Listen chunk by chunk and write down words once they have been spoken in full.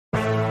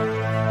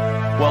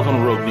Welcome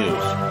to Rogue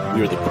News.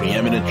 We are the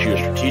preeminent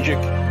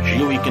geostrategic,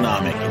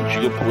 geoeconomic, and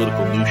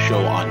geopolitical news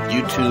show on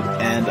YouTube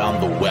and on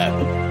the web.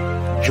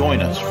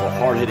 Join us for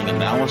hard-hitting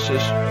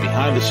analysis,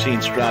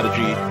 behind-the-scenes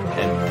strategy,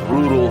 and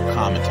brutal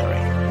commentary.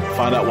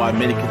 Find out why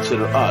many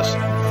consider us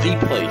the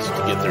place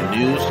to get their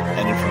news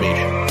and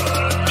information.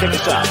 Check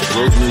us out at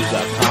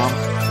roguenews.com.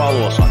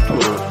 Follow us on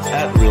Twitter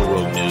at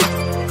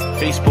RealRogueNews,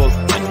 Facebook,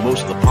 and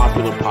most of the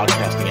popular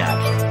podcasting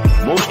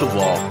apps. Most of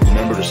all,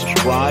 remember to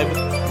subscribe,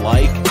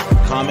 like,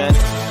 comment,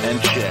 and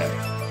share.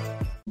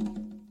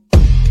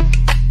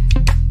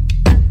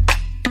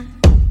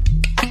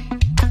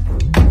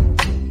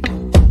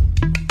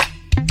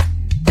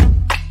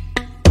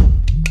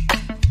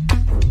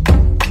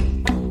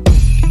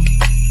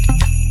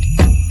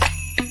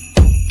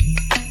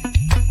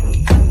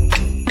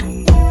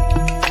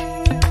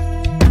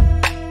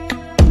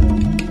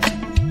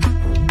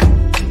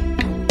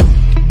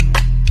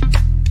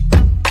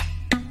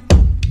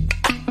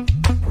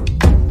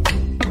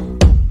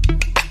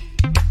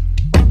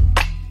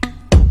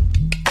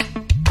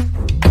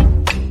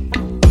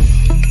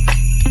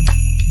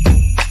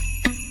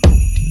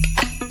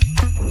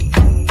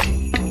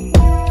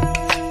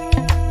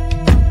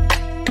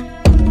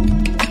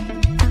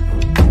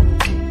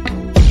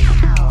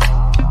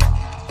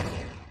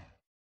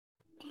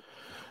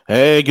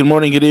 Hey, good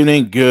morning, good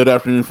evening, good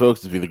afternoon,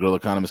 folks. It's the Guerrilla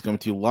Economist coming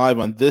to you live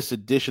on this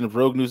edition of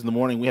Rogue News in the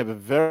Morning. We have a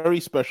very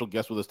special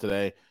guest with us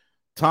today,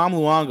 Tom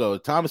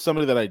Luongo. Tom is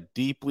somebody that I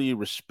deeply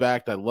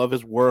respect. I love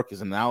his work,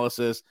 his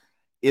analysis.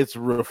 It's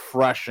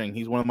refreshing.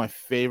 He's one of my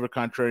favorite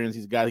contrarians.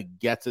 He's a guy who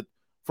gets it.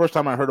 First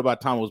time I heard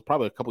about Tom was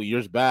probably a couple of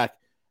years back,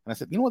 and I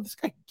said, you know what, this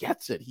guy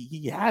gets it.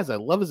 He has. I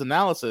love his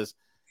analysis.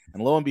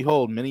 And lo and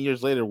behold, many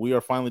years later, we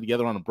are finally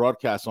together on a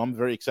broadcast, so I'm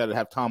very excited to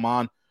have Tom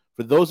on.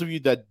 For those of you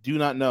that do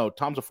not know,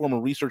 Tom's a former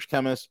research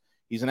chemist.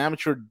 He's an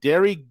amateur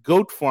dairy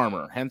goat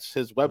farmer, hence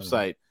his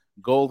website,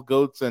 Gold,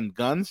 Goats, and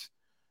Guns.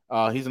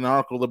 He's an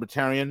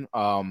anarcho-libertarian,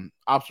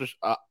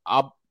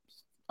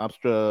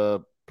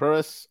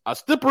 obstreperous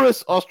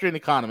Austrian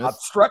economist.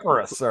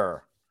 Obstreperous,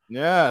 sir.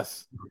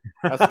 Yes.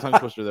 That's a tongue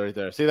twister right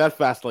there. Say that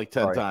fast like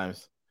 10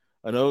 times.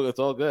 I know, it's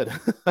all good.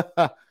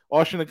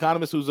 Austrian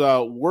economist whose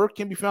work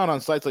can be found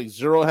on sites like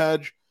Zero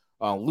Hedge,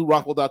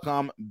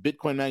 LouRockwell.com,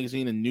 Bitcoin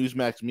Magazine, and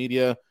Newsmax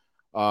Media.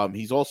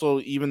 He's also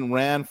even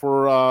ran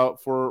for I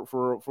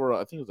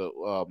think it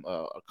was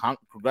a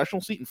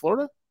congressional seat in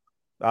Florida.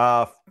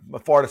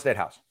 Florida State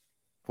House.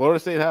 Florida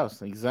State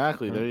House,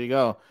 exactly. Mm-hmm. There you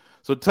go.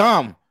 So,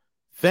 Tom,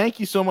 thank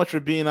you so much for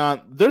being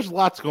on. There's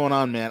lots going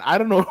on, man. I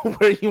don't know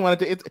where you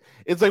want to.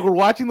 It's like we're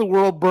watching the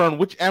world burn.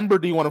 Which ember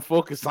do you want to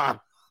focus on?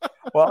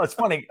 Well, it's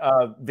funny.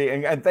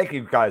 And thank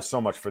you guys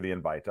so much for the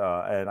invite.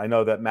 And I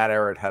know that Matt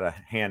Arrett had a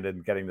hand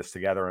in getting this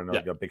together, and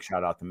a big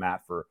shout out to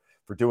Matt for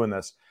doing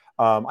this.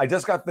 I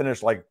just got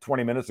finished like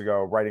 20 minutes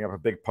ago writing up a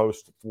big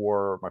post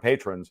for my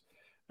patrons.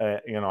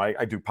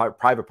 I do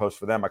private posts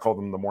for them. I call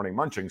them the morning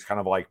munchings, kind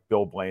of like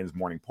Bill Blaine's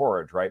morning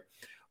porridge, right?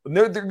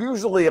 They're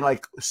usually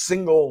like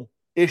single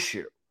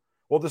issue.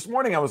 Well, this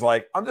morning I was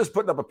like, I'm just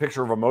putting up a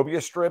picture of a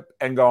Mobius strip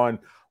and going,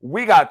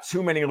 we got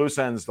too many loose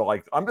ends to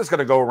like, I'm just going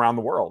to go around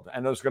the world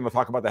and I'm just going to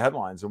talk about the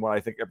headlines and what I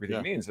think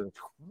everything means. And it's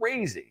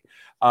crazy.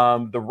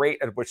 The rate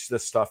at which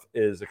this stuff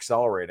is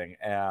accelerating,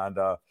 and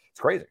it's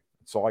crazy.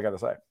 That's all I got to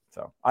say.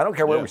 So I don't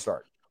care where we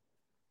start.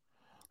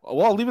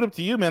 Well, I'll leave it up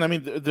to you, man. I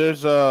mean,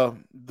 there's the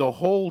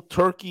whole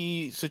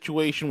Turkey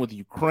situation with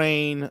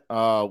Ukraine.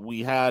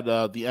 We had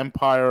the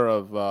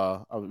empire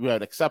we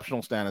had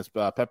exceptional status,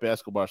 Pepe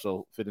Escobar,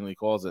 so fittingly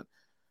calls it.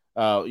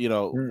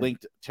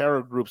 Linked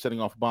terror groups setting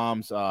off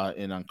bombs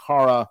in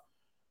Ankara,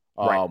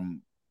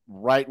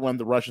 right when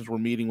the Russians were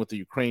meeting with the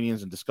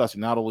Ukrainians and discussing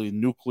not only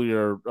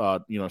nuclear,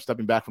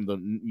 stepping back from the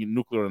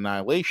nuclear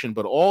annihilation,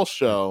 but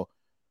also,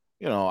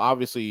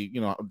 obviously,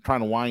 trying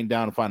to wind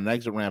down and find an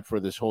exit ramp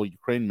for this whole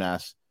Ukraine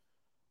mess.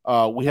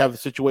 We have the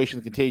situation,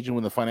 the contagion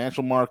with the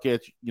financial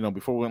markets.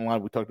 Before we went live,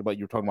 you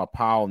were talking about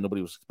Powell, and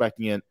nobody was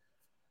expecting it.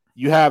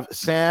 You have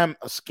Scam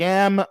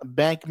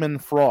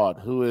Bankman Fraud,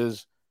 who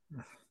is,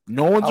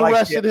 no one's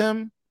arrested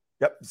him.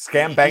 Yep,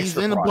 Scam Banks. He's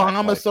in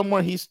Bahamas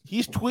somewhere. He's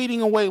tweeting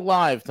away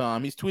live,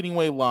 Tom. He's tweeting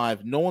away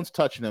live. No one's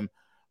touching him.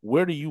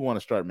 Where do you want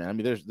to start, man? I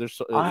mean,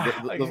 there's a lot of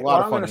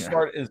fun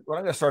here. What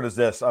I'm going to start is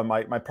this.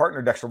 My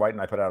partner Dexter White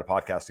and I put out a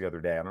podcast the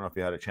other day. I don't know if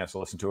you had a chance to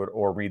listen to it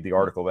or read the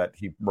article that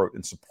he wrote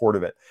in support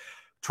of it,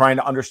 trying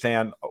to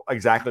understand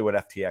exactly what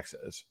FTX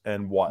is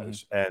and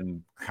was,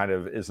 and kind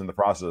of is in the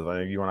process. I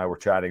think you and I were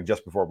chatting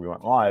just before we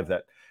went live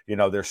that,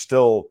 there's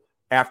still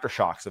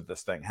aftershocks of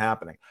this thing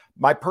happening.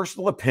 My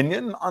personal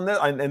opinion on this,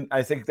 and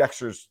I think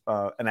Dexter's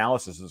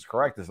analysis is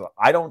correct, is that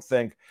I don't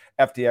think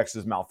FTX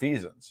is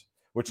malfeasance,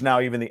 which now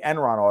even the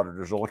Enron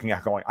auditors are looking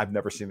at going, I've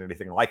never seen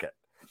anything like it.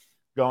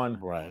 Going,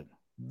 right.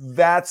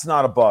 That's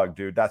not a bug,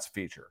 dude. That's a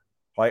feature.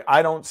 Like,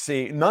 I don't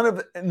see none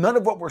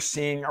of what we're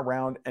seeing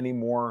around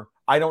anymore.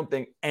 I don't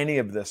think any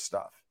of this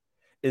stuff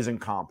is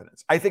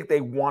incompetence. I think they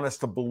want us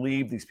to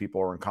believe these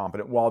people are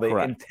incompetent while they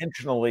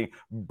intentionally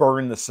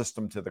burn the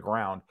system to the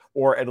ground,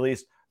 or at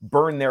least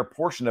burn their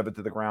portion of it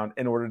to the ground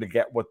in order to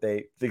get what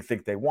they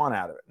think they want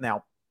out of it.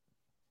 Now,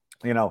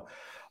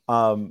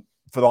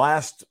 for the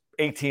last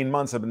 18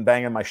 months, I've been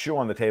banging my shoe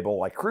on the table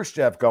like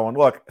Khrushchev going,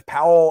 look,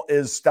 Powell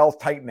is stealth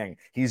tightening.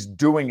 He's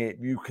doing it.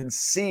 You can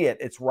see it.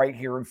 It's right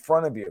here in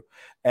front of you.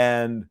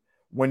 And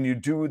when you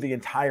do the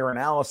entire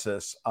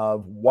analysis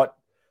of what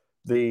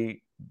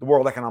the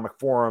World Economic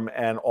Forum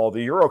and all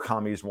the Euro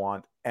commies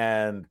want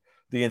and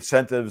the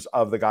incentives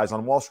of the guys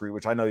on Wall Street,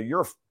 which I know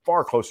you're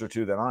far closer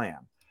to than I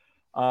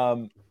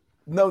am,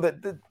 know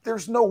that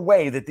there's no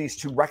way that these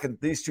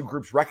two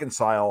groups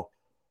reconcile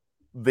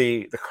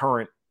the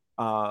current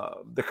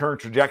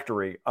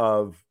trajectory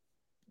of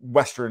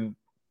Western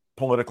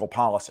political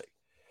policy,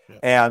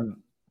 and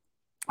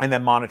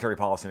then monetary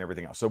policy and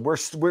everything else. So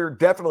we're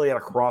definitely at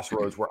a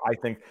crossroads where I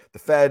think the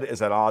Fed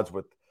is at odds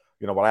with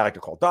what I like to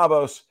call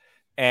Davos,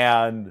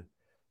 and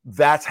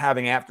that's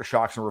having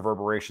aftershocks and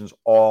reverberations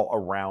all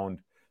around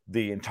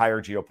the entire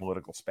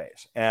geopolitical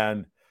space.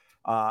 And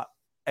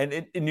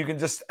you can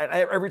just,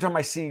 every time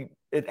I see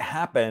it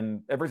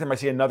happen, every time I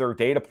see another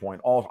data point,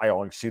 I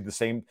always see the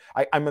same.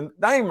 I'm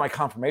not even my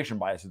confirmation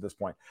bias at this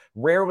point.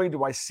 Rarely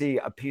do I see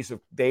a piece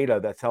of data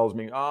that tells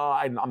me,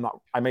 I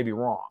may be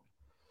wrong.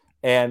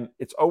 And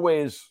it's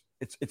always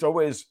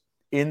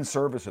in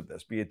service of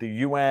this, be it the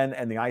UN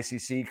and the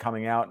ICC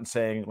coming out and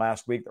saying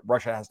last week that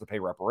Russia has to pay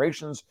war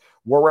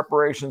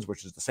reparations,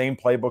 which is the same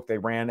playbook they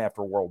ran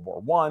after World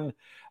War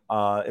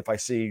I. If I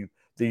see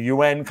the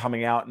UN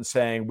coming out and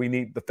saying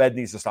the Fed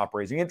needs to stop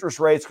raising interest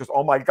rates because,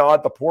 oh my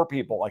God, the poor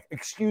people, like,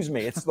 excuse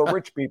me, it's the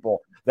rich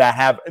people that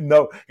have I'm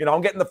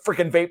getting the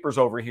freaking vapors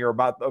over here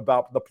about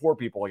the poor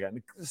people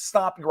again.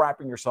 Stop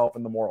wrapping yourself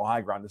in the moral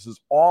high ground. This is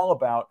all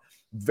about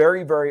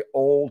very, very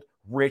old,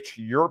 rich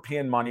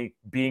European money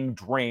being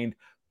drained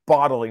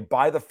bodily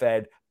by the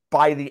Fed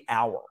by the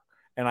hour.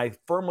 And I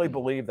firmly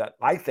believe that.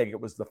 I think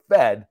it was the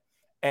Fed,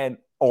 and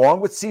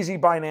along with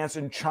CZ Binance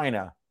in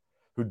China,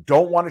 who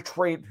don't want to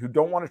trade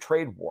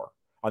war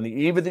on the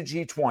eve of the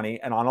G20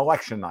 and on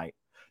election night,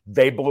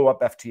 they blew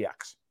up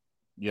FTX.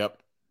 Yep.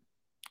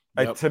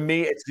 To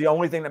me, it's the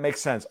only thing that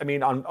makes sense. I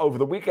mean, over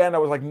the weekend, I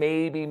was like,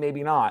 maybe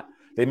not.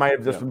 They might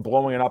have just been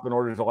blowing it up in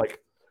order to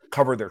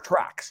cover their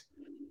tracks.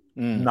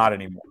 Not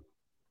anymore.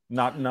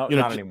 Not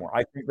anymore.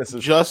 I think this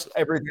is just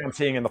everything I'm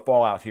seeing in the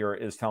fallout here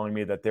is telling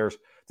me that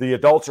the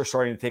adults are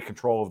starting to take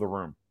control of the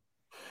room.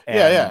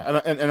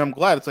 And I'm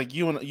glad. It's like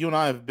you and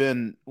I have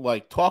been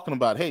talking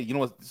about, hey,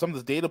 some of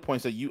the data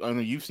points that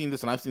you've seen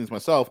this and I've seen this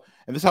myself,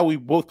 and this is how we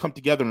both come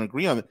together and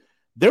agree on it.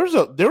 There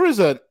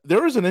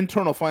is an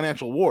internal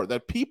financial war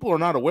that people are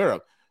not aware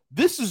of.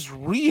 This is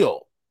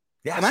real.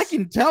 Yes. And I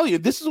can tell you,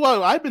 this is why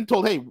I've been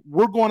told, hey,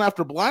 we're going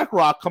after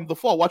BlackRock come the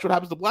fall. Watch what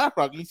happens to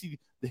BlackRock. You see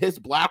his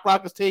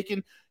BlackRock is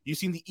taken. You've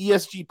seen the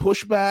ESG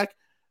pushback.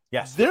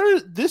 Yes.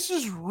 This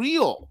is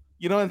real.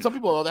 And some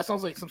people, that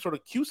sounds like some sort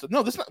of Q stuff.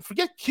 No,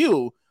 forget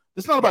Q.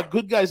 This is not about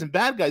good guys and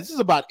bad guys. This is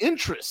about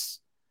interests.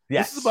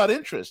 Yes. This is about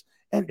interest.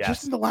 And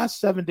just in the last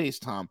 7 days,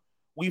 Tom,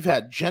 we've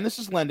had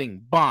Genesis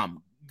Lending,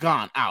 bomb,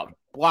 gone, out.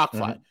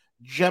 BlockFi,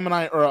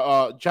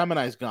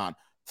 Gemini's gone.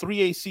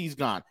 3AC's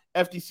gone.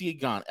 FTC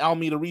gone.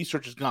 Alameda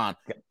Research is gone.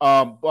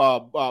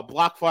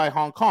 BlockFi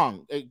Hong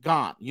Kong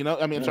gone.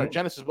 I'm sorry,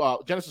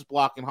 Genesis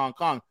Block in Hong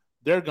Kong,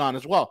 they're gone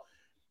as well.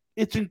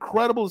 It's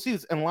incredible to see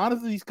this, and a lot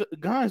of these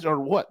guys are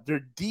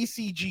they're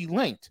DCG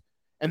linked,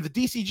 and the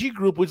DCG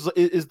group, which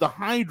is the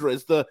Hydra,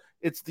 the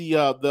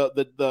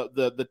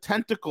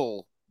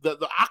tentacle,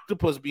 the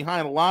octopus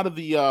behind a lot of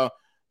the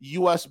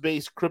U.S.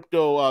 based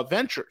crypto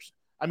ventures.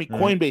 I mean,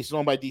 Coinbase is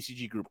owned by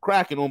DCG Group.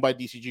 Kraken owned by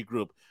DCG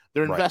Group.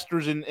 They're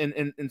investors in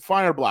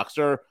Fireblocks.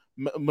 They're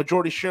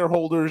majority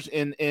shareholders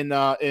in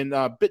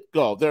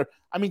BitGo. They're,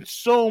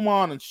 so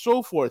on and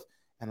so forth.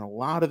 And a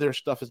lot of their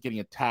stuff is getting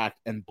attacked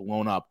and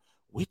blown up,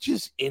 which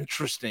is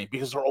interesting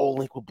because they're all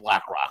linked with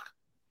BlackRock.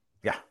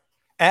 Yeah,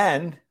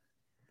 and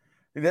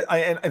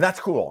that's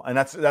cool, and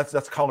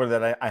that's color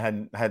that I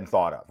hadn't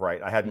thought of.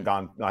 Right, I hadn't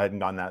gone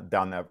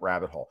down that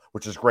rabbit hole,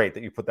 which is great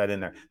that you put that in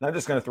there. And I'm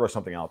just going to throw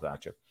something else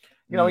at you.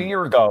 A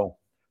year ago,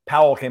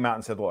 Powell came out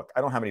and said, "Look,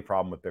 I don't have any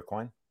problem with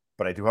Bitcoin,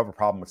 but I do have a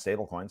problem with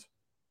stablecoins."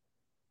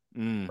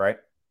 Right.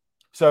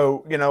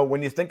 So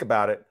when you think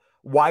about it,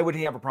 why would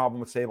he have a problem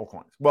with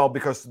stablecoins? Well,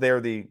 because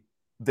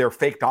they're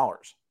fake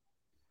dollars.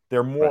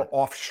 They're more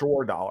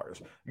offshore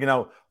dollars.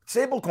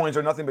 Stablecoins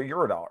are nothing but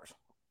euro dollars,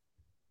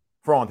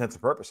 for all intents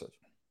and purposes.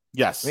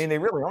 Yes, they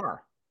really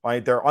are.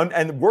 Right? They're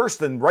and worse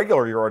than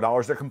regular euro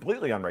dollars. They're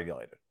completely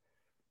unregulated.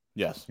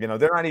 Yes,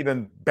 they're not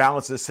even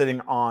balances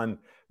sitting on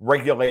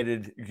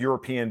regulated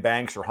European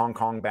banks or Hong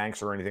Kong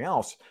banks or anything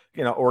else,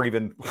 or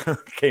even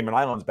Cayman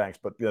Islands banks.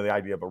 But the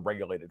idea of a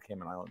regulated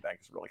Cayman Island bank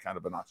is really kind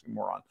of an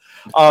oxymoron.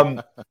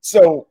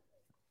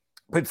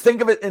 But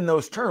think of it in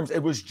those terms.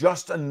 It was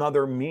just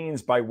another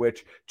means by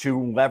which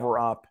to lever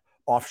up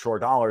offshore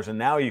dollars. And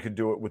now you could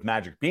do it with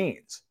magic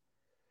beans.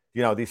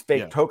 These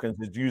fake tokens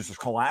is used as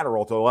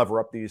collateral to lever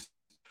up these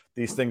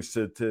things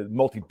to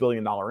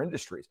multi-billion-dollar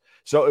industries.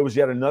 So it was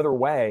yet another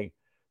way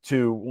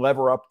to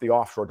lever up the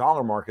offshore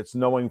dollar markets,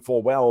 knowing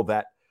full well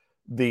that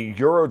the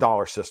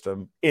Eurodollar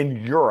system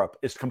in Europe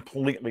is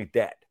completely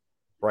dead,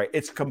 right?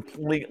 It's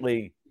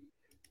completely,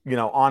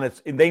 on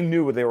its. They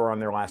knew they were on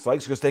their last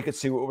legs because they could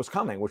see what was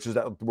coming, which is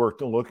that we're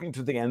looking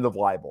to the end of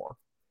LIBOR.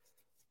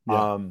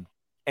 Yeah.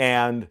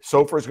 And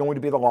SOFR is going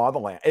to be the law of the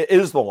land. It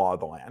is the law of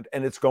the land,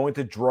 and it's going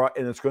to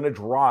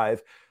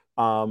drive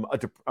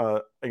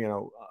a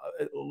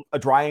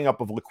drying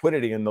up of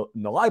liquidity in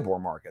the LIBOR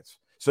markets.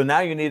 So now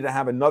you need to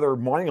have another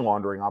money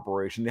laundering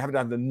operation. You have to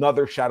have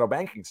another shadow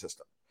banking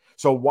system.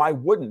 So why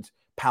wouldn't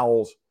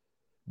Powell's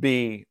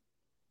be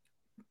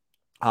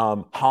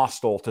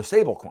hostile to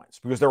stablecoins?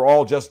 Because they're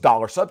all just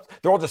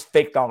they're all just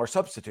fake dollar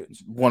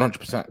substitutes.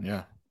 100%.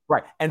 Yeah.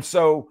 Right. And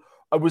so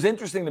it was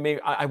interesting to me.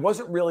 I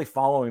wasn't really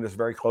following this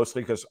very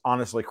closely because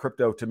honestly,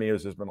 crypto to me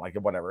has been like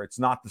whatever. It's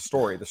not the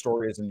story. The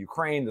story is in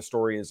Ukraine. The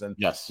story is in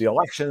the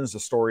elections. The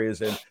story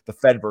is in the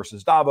Fed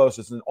versus Davos.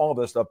 It's in all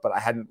this stuff. But I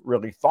hadn't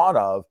really thought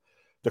of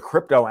the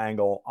crypto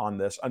angle on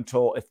this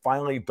until it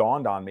finally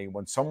dawned on me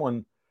when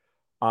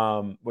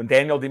when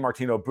Daniel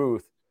DiMartino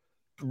Booth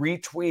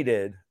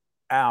retweeted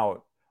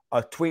out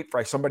a tweet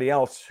by somebody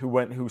else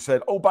who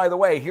said, "Oh, by the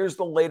way, here's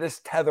the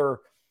latest Tether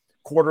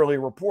quarterly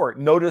report.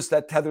 Notice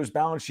that Tether's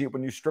balance sheet,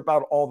 when you strip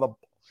out all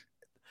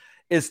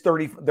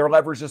their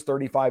leverage is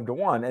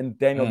 35-1." And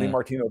Daniel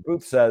DiMartino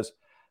Booth says,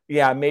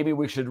 "Yeah, maybe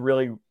we should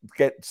really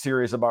get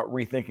serious about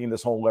rethinking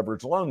this whole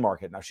leverage loan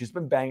market." Now she's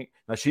been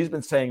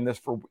saying this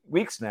for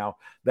weeks now,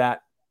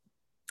 that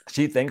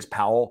she thinks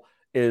Powell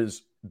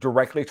is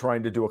directly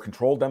trying to do a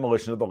controlled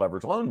demolition of the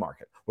leverage loan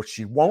market. What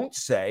she won't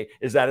say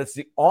is that it's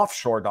the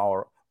offshore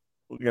dollar,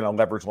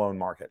 leverage loan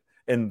market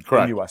in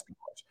U.S.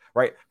 dollars,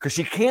 right? Because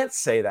she can't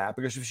say that,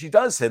 because if she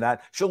does say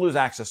that, she'll lose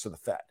access to the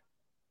Fed.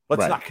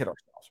 Let's not kid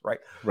ourselves, right?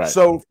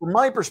 So from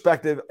my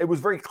perspective, it was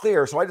very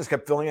clear. So I just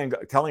kept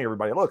telling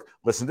everybody, look,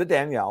 listen to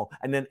Danielle,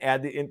 and then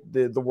add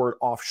the word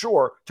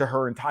offshore to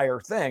her entire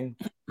thing,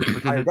 her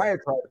entire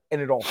diatribe, and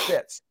it all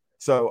fits.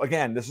 So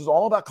again, this is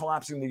all about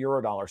collapsing the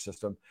Eurodollar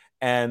system,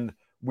 and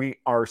we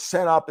are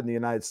set up in the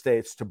United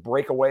States to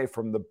break away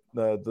from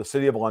the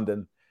City of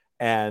London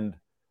and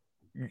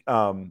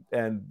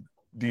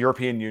the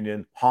European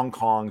Union, Hong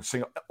Kong,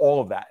 Singapore, all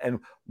of that. And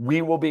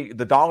we will be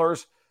the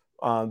dollars,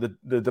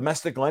 the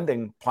domestic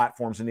lending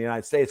platforms in the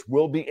United States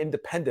will be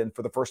independent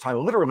for the first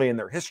time, literally in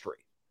their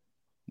history.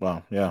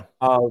 Wow. Yeah.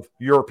 Of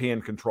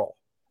European control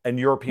and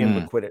European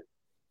liquidity,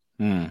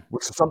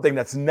 which is something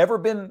that's never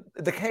been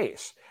the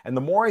case. And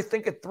the more I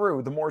think it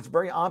through, the more it's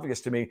very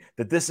obvious to me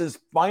that this is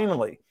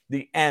finally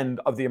the end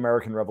of the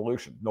American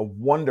Revolution. No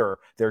wonder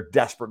they're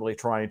desperately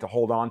trying to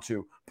hold on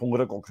to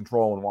political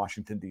control in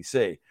Washington,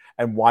 D.C.,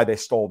 and why they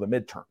stole the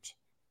midterms.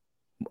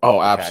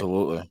 Oh,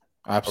 absolutely.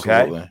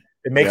 Absolutely. Okay?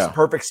 It makes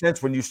perfect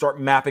sense when you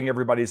start mapping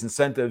everybody's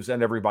incentives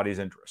and everybody's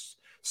interests.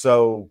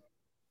 So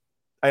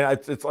and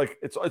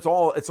it's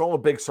all a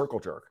big circle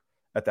jerk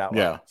at that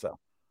level. So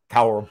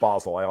Tower of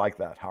Basel, I like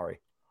that,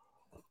 Harry.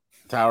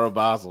 Tower of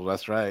Basel,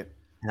 that's right.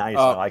 Nice,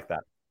 I like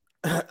that.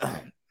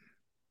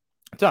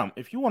 Tom,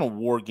 if you want to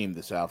war game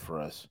this out for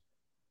us,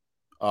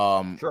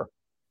 sure.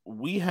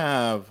 We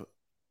have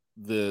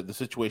the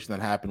situation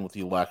that happened with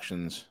the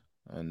elections,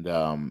 and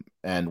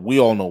we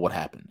all know what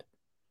happened.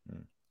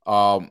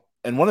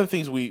 And one of the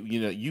things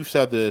you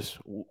said this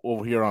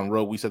over here on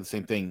Road, we said the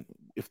same thing.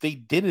 If they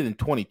did it in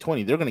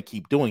 2020, they're going to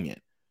keep doing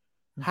it.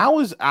 How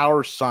is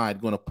our side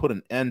going to put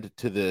an end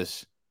to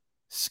this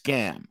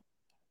scam?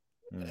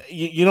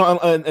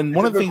 And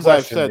one of the things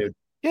I've said, dude.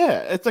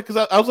 It's like,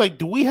 because I was like,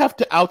 do we have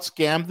to out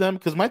scam them?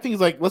 Because my thing is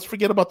like, let's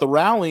forget about the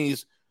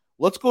rallies.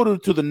 Let's go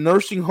to the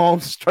nursing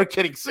homes and start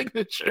getting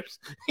signatures.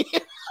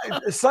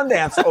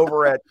 Sundance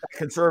over at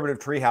Conservative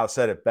Treehouse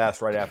said it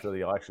best right after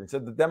the election. He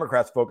said the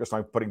Democrats focused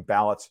on putting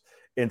ballots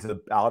into the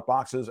ballot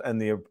boxes,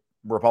 and the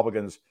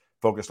Republicans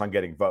focused on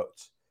getting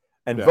votes.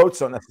 And votes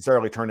don't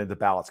necessarily turn into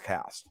ballots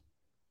cast.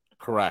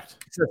 Correct.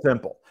 It's so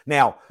simple.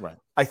 Now,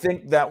 I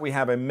think that we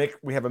have a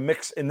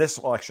mix in this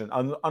election,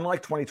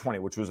 unlike 2020,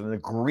 which was an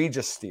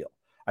egregious steal.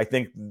 I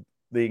think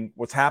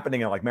what's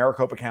happening in like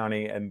Maricopa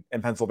County and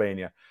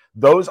Pennsylvania,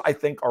 those I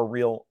think are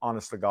real,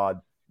 honest to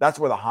God. That's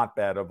where the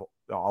hotbed of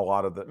a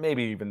lot of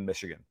maybe even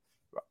Michigan.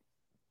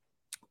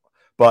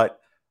 But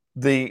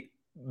the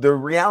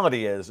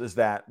reality is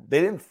that they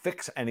didn't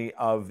fix any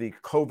of the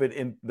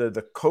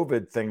the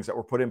COVID things that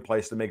were put in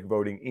place to make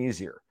voting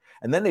easier.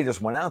 And then they just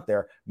went out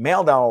there,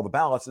 mailed out all the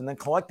ballots, and then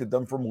collected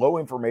them from low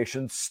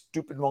information,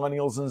 stupid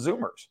millennials and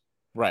Zoomers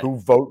who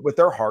vote with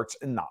their hearts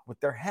and not with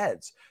their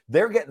heads.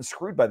 They're getting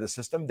screwed by the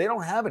system. They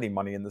don't have any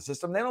money in the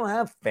system. They don't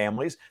have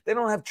families. They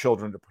don't have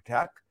children to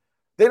protect.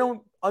 They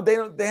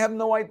have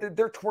no idea.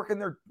 They're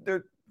twerking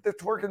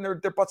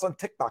their butts on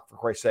TikTok, for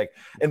Christ's sake,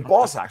 and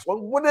ball sacks. Well,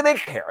 what do they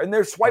care? And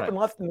they're swiping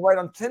left and right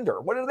on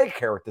Tinder. What do they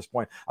care at this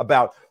point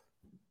about,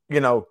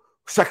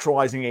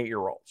 sexualizing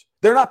 8-year-olds?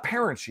 They're not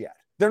parents yet.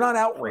 They're not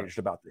outraged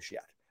about this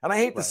yet. And I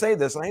hate to say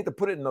this, and I hate to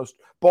put it in those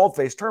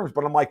bald-faced terms,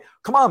 but I'm like,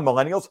 come on,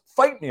 millennials,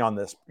 fight me on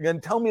this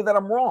and tell me that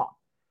I'm wrong.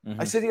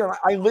 I sit here and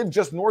I live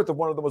just north of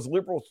one of the most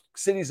liberal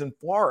cities in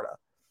Florida.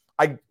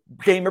 I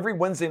game every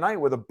Wednesday night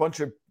with a bunch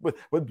of with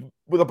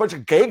a bunch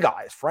of gay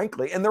guys,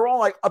 frankly, and they're all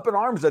like up in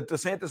arms that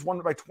DeSantis won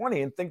by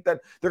 20 and think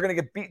that they're going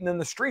to get beaten in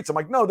the streets. I'm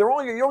like, no,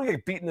 you only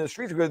get beaten in the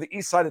streets because of the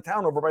east side of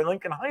town over by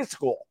Lincoln High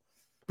School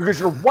because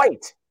you're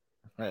white,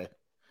 Right.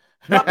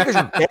 not because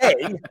you're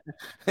gay.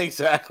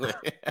 Exactly.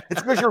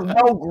 It's because you're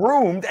well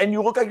groomed and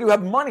you look like you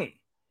have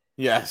money.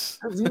 Yes.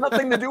 It has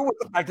nothing to do with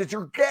the fact that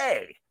you're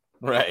gay.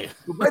 Right.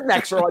 The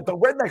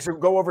rednecks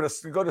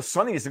who go to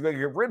Sonny's to go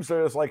get ribs.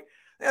 They're just like,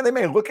 yeah, they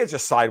may look at you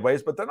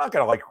sideways, but they're not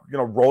going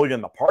to roll you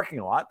in the parking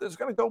lot. They're just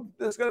going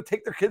to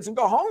take their kids and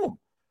go home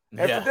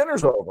after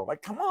dinner's over.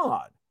 Like, come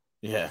on.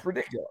 Yeah. It's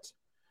ridiculous.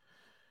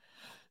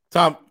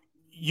 Tom,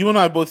 you and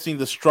I both seen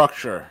the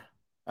structure,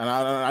 and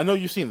I know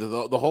you've seen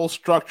the whole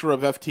structure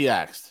of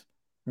FTX.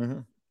 Mm-hmm.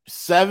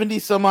 70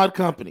 some odd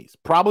companies,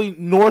 probably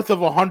north of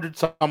 100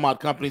 some odd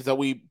companies that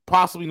we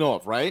possibly know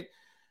of, right?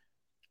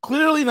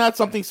 Clearly not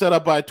something set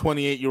up by a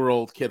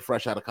 28-year-old kid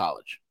fresh out of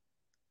college.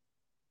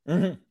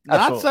 Mm-hmm.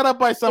 Not set up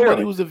by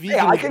somebody who's a vegan.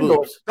 Yeah, I can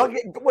go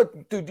get,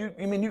 what, dude?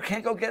 You mean you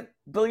can't go get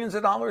billions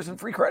of dollars in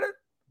free credit?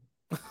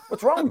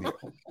 What's wrong with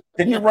you?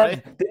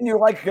 Didn't you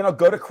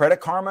go to Credit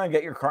Karma and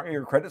get your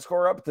credit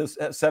score up to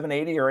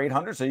 780 or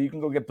 800 so you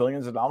can go get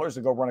billions of dollars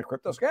to go run a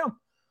crypto scam?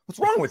 What's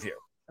wrong with you?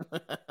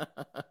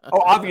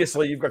 Oh,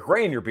 obviously you've got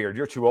gray in your beard.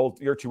 You're too old.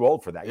 You're too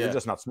old for that. You're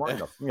just not smart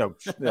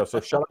enough. So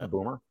shut up,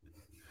 boomer.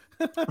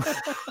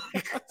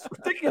 It's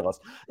ridiculous.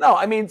 No,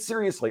 I mean,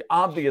 seriously,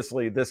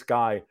 obviously this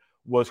guy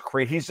was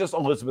crazy. He's just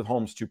Elizabeth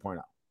Holmes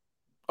 2.0.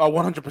 Oh,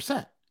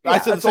 100%. I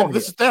said the same.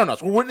 This is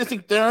Theranos. We're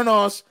witnessing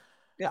Theranos.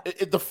 Yeah.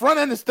 The front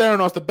end is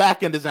Theranos. The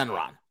back end is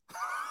Enron.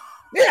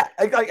 Yeah,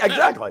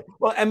 exactly.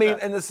 Well, I mean,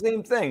 and the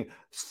same thing,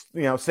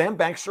 Sam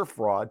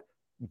Bankster-Fraud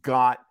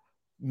got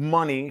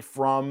money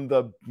from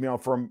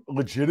from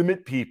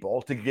legitimate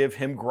people to give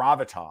him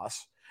gravitas.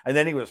 And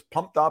then he was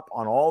pumped up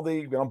on all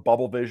the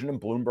Bubble Vision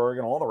and Bloomberg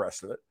and all the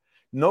rest of it.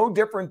 No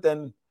different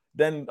than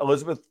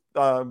Elizabeth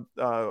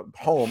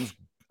Holmes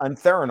and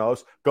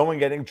Theranos going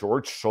getting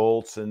George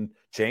Shultz and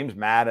James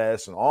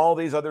Mattis and all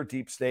these other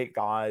deep state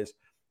guys,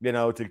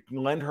 to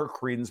lend her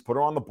credence, put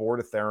her on the board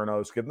of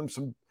Theranos, give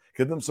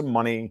them some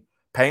money,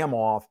 pay them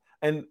off.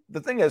 And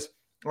the thing is,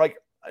 like,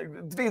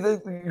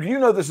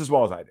 this as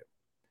well as I do.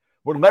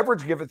 What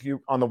leverage giveth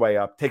you on the way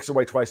up takes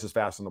away twice as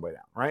fast on the way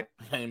down, right?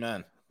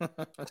 Amen.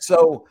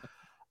 So,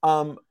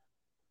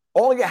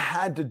 all you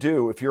had to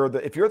do, if you're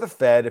the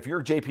Fed, if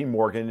you're J.P.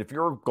 Morgan, if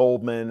you're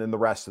Goldman and the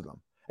rest of them,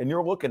 and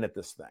you're looking at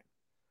this thing,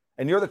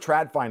 and you're the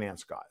trad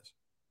finance guys,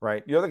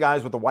 right? You're the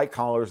guys with the white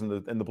collars and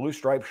the blue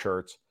striped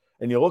shirts,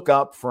 and you look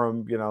up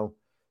from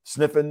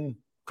sniffing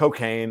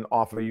cocaine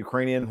off of a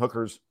Ukrainian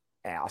hooker's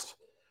ass,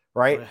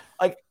 right?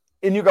 Like,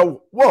 and you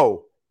go,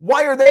 whoa,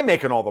 why are they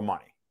making all the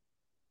money?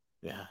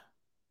 Yeah.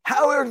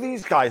 How are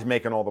these guys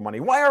making all the money?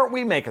 Why aren't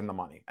we making the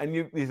money? And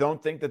you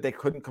don't think that they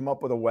couldn't come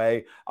up with a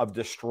way of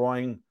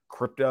destroying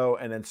crypto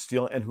and then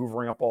stealing and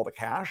hoovering up all the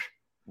cash?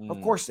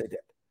 Of course they did.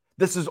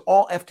 This is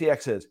all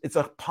FTX is. It's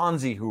a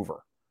Ponzi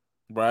hoover.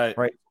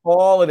 Right.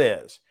 All it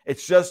is.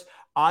 It's just,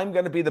 I'm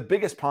going to be the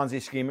biggest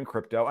Ponzi scheme in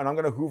crypto and I'm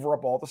going to hoover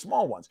up all the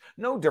small ones.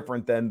 No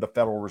different than the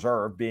Federal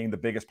Reserve being the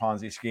biggest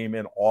Ponzi scheme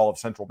in all of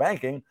central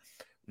banking.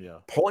 Yeah.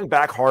 Pulling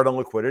back hard on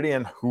liquidity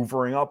and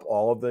hoovering up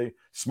all of the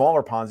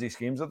smaller Ponzi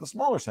schemes of the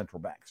smaller central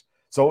banks.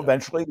 So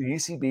eventually the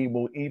ECB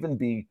will even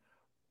be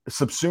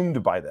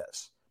subsumed by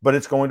this, but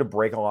it's going to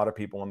break a lot of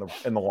people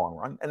in the long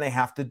run. And they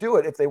have to do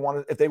it if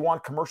they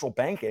want commercial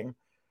banking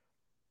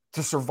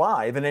to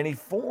survive in any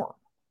form.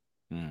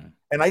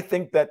 And I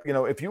think that,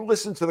 if you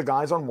listen to the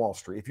guys on Wall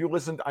Street, if you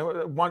listen, I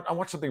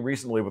watched something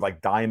recently with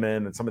like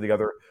Diamond and some of the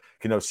other,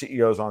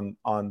 CEOs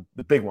on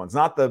the big ones,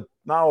 not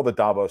all the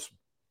Davos.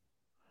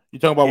 You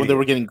talking about when they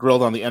were getting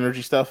grilled on the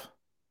energy stuff?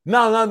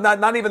 No,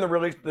 not even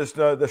this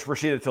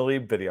Rashida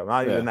Tlaib video.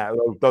 Not even that.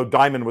 Though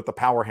Diamond with the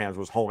power hands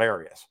was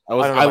hilarious.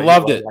 I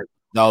loved it.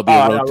 That would be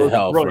a road to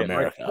hell for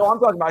America. Right? No, I'm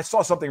talking about, I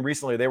saw something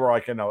recently. They were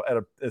like, at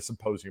a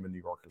symposium in New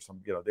York or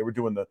something. They were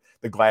doing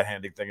the glad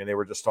handing thing, and they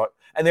were just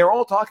and they were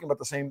all talking about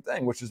the same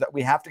thing, which is that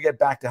we have to get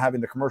back to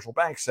having the commercial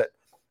banks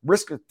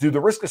do the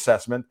risk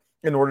assessment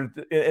in order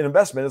to in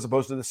investment as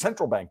opposed to the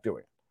central bank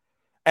doing it.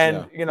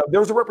 And there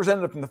was a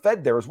representative from the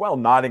Fed there as well,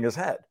 nodding his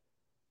head.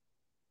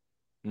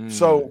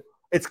 So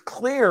it's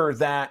clear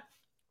that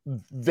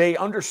they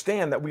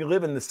understand that we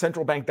live in the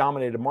central bank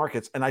dominated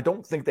markets, and I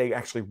don't think they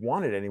actually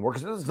want it anymore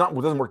because it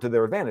doesn't work to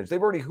their advantage.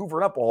 They've already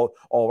hoovered up all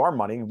of our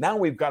money. Now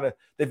they've got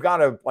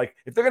to like,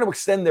 if they're going to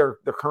extend their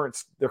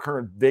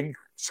current big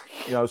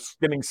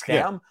skimming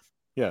scam,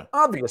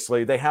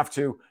 obviously they have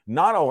to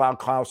not allow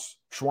Klaus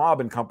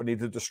Schwab and company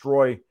to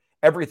destroy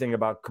everything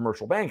about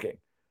commercial banking.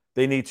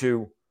 They need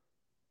to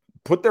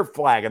put their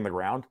flag in the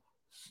ground,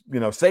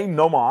 say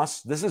no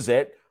mas, this is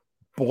it.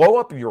 Blow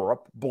up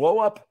Europe, blow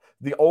up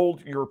the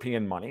old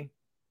European money,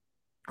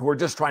 who are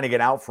just trying to get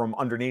out from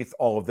underneath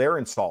all of their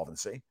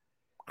insolvency.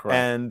 Correct.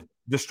 And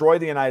destroy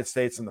the United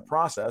States in the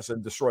process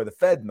and destroy the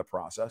Fed in the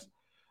process.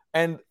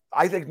 And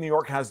I think New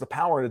York has the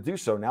power to do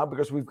so now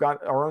because we've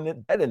got our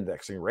own debt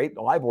indexing rate.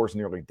 LIBOR is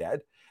nearly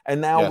dead.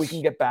 And now we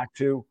can get back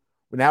to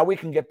Now we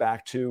can get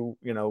back to,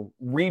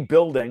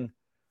 rebuilding,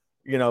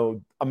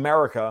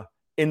 America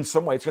in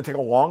some way. It's going to take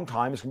a long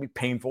time. It's going to be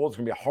painful. It's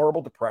going to be a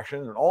horrible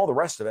depression and all the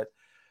rest of it.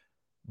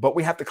 But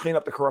we have to clean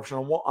up the corruption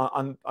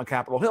on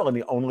Capitol Hill. And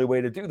the only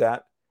way to do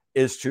that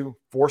is to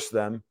force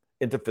them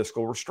into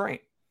fiscal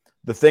restraint.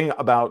 The thing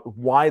about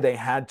why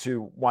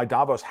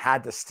Davos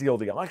had to steal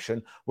the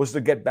election was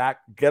to get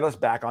us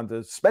back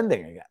onto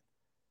spending again.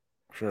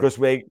 Sure. Because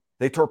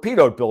they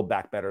torpedoed Build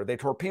Back Better. They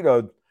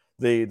torpedoed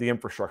the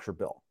infrastructure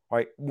bill.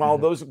 Right. While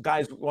those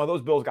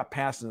bills got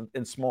passed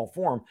in small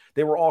form,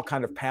 they were all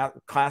kind of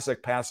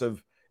classic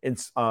passive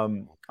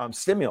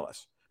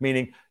stimulus,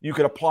 meaning you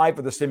could apply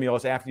for the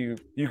stimulus after you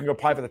can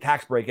apply for the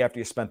tax break after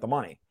you spent the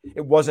money.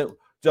 It wasn't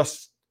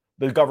just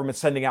the government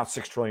sending out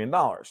 $6 trillion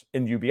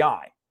in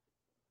UBI,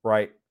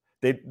 right?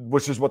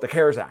 Which is what the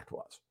CARES Act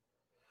was.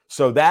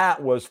 So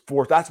that's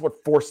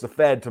what forced the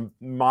Fed to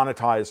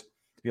monetize,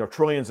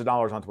 trillions of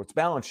dollars onto its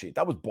balance sheet.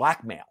 That was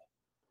blackmail.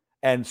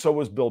 And so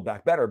was Build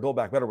Back Better. Build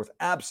Back Better was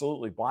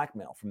absolutely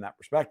blackmail from that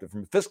perspective,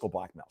 from fiscal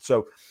blackmail.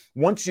 So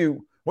once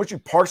you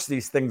parse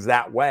these things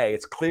that way,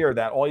 it's clear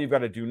that all you've got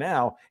to do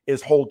now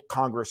is hold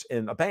Congress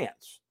in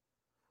abeyance,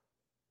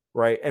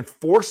 right? And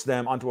force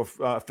them onto a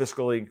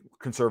fiscally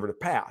conservative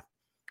path.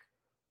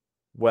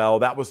 Well,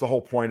 that was the whole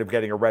point of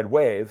getting a red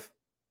wave,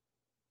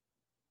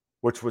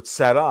 which would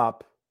set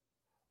up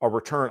a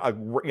return.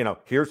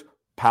 Here's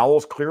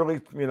Powell's clearly,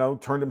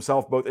 turned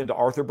himself both into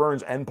Arthur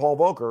Burns and Paul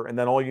Volcker, and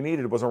then all you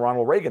needed was a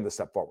Ronald Reagan to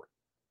step forward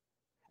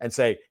and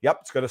say, yep,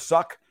 it's going to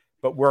suck,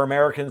 but we're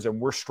Americans and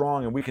we're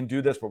strong and we can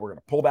do this, but we're going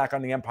to pull back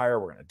on the empire.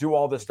 We're going to do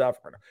all this stuff.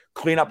 We're going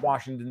to clean up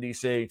Washington,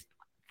 D.C.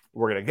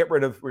 We're going to get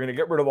rid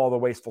of all the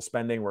wasteful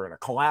spending. We're going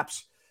to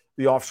collapse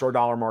the offshore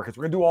dollar markets.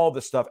 We're going to do all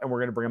this stuff, and we're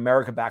going to bring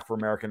America back for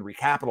America and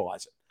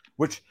recapitalize it,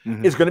 which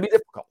is going to be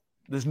difficult.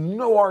 There's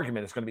no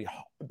argument it's going to be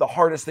the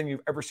hardest thing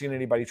you've ever seen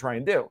anybody try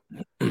and do.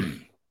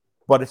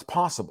 But it's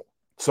possible.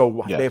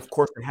 So they, of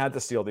course, had to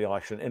steal the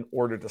election in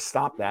order to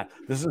stop that.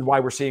 This is why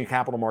we're seeing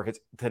capital markets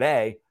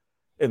today,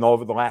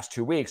 over the last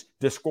 2 weeks,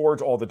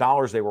 disgorge all the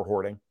dollars they were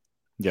hoarding.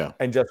 Yeah.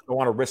 And just go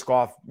on a risk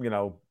off,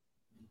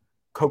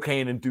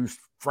 cocaine-induced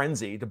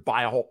frenzy to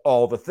buy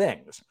all the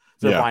things.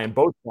 So they're buying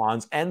both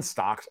bonds and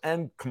stocks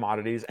and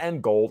commodities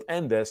and gold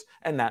and this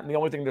and that. And the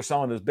only thing they're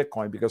selling is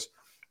Bitcoin because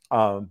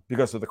of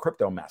the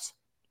crypto mess.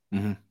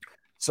 Mm-hmm.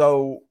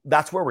 So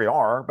that's where we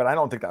are, but I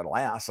don't think that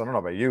lasts. I don't know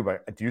about you,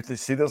 but do you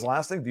see this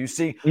lasting? Do you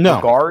see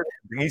Lagarde,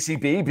 the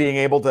ECB being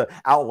able to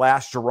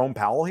outlast Jerome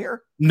Powell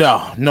here?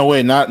 No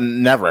way,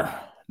 never,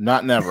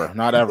 not ever.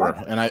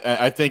 And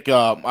I think,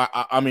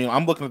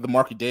 I'm looking at the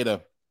market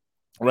data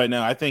right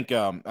now. I think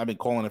I've been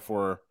calling it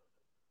for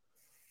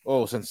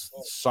since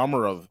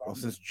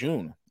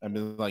June. I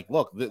mean,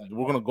 look, we're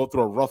going to go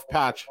through a rough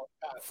patch,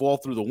 fall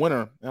through the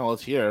winter.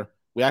 It's here.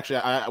 We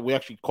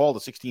actually called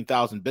the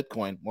 16,000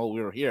 Bitcoin while we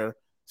were here.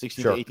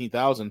 16 to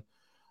 18,000.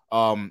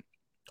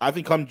 I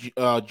think come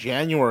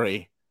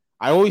January,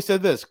 I always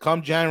said this,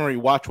 come January,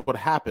 watch what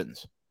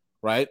happens,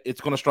 right? It's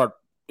going to start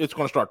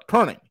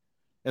turning.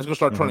 It's going to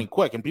start turning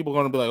quick, and people are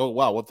going to be like, oh,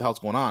 wow, what the hell's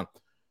going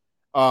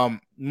on?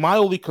 My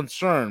only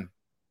concern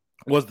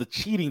was the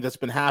cheating that's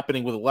been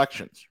happening with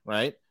elections,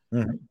 right?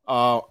 Mm-hmm.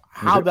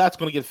 How that's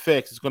going to get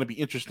fixed is going to be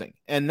interesting.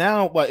 And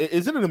now, but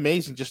isn't it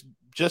amazing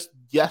just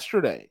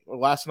yesterday or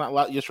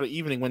yesterday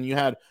evening when you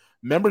had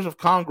members of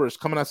Congress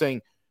coming out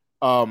saying,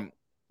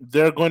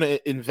 they're going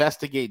to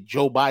investigate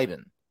Joe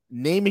Biden,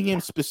 naming him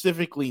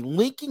specifically,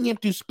 linking him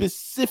to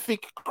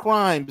specific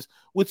crimes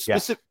with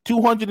specific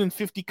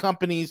 250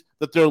 companies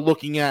that they're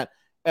looking at.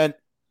 And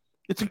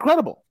it's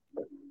incredible.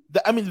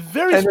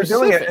 Very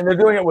specific. They're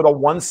doing it with a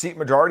 1-seat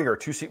majority or a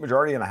 2-seat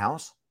majority in the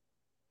House.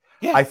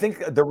 Yeah. I think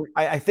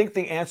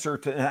the answer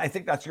to, and I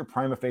think that's your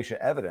prima facie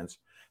evidence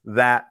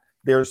that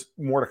there's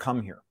more to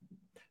come here.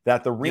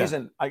 That the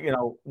reason,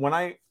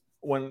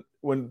 when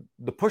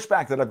the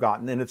pushback that I've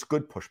gotten, and it's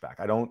good pushback,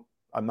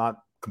 I'm not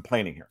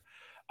complaining here.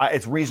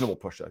 It's reasonable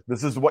pushback.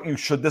 This is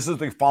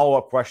the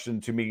follow-up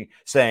question to me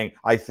saying,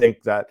 I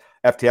think that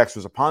FTX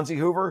was a Ponzi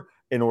Hoover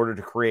in order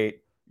to create,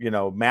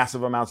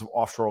 massive amounts of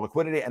offshore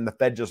liquidity. And the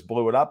Fed just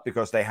blew it up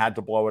because they had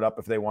to blow it up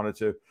if they wanted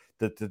to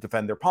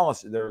defend their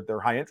policy, their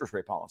high interest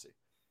rate policy.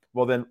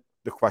 Well, then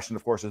the question,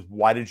 of course, is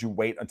why did you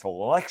wait until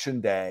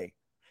Election Day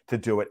to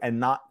do it and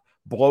not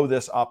blow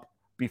this up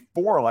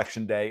before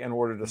Election Day in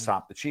order to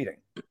stop the cheating?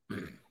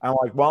 I'm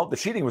like, well, the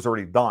cheating was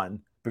already done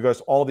because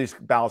all these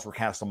ballots were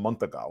cast a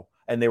month ago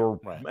and they were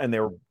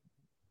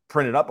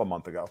printed up a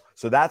month ago.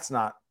 So that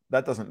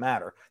doesn't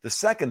matter. The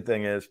second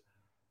thing is,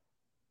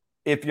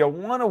 if you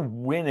want to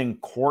win in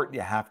court,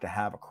 you have to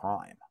have a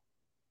crime.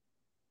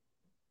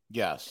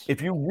 Yes.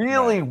 If you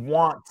really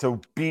want to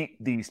beat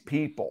these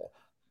people,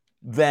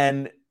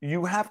 then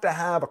you have to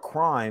have a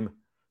crime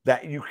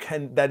that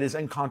is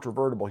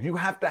incontrovertible. You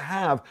have to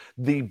have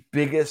the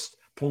biggest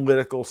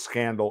political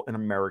scandal in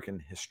American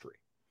history.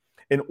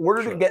 in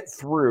order to get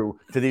through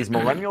to these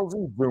millennials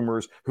and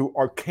boomers who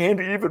can't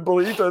even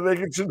believe that they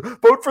should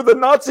vote for the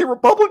Nazi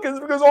Republicans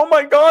because, oh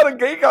my God, a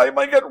gay guy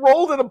might get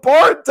rolled in a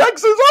bar in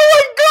Texas. Oh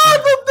my God,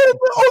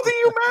 the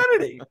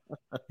humanity.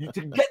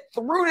 To get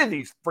through to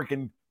these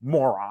freaking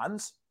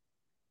morons.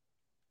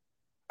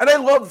 And I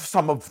love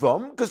some of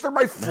them because they're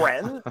my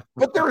friends,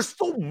 but they're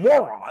still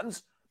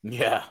morons.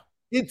 Yeah.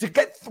 To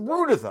get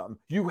through to them,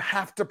 you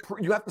have to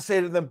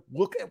say to them,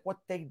 look at what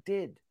they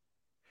did.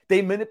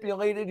 They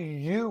manipulated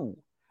you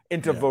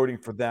into voting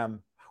for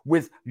them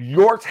with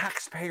your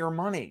taxpayer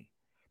money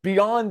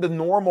beyond the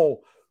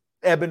normal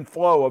ebb and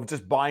flow of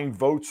just buying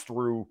votes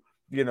through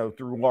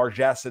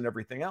largesse and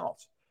everything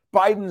else.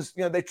 Biden's,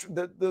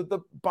 the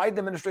Biden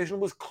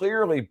administration was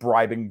clearly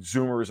bribing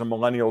Zoomers and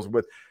millennials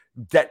with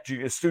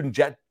student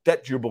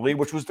debt jubilee,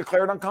 which was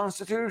declared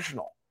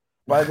unconstitutional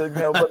by the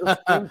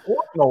Supreme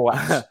Court, no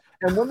less.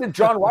 And when did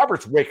John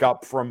Roberts wake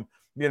up from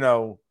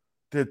to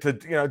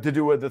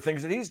do the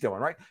things that he's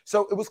doing, right?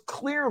 So it was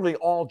clearly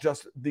all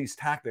just these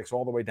tactics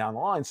all the way down the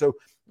line. So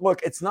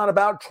look, it's not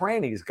about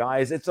trannies,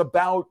 guys. It's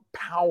about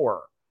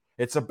power.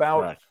 It's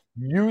about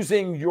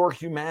using your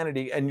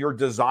humanity and your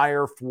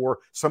desire for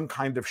some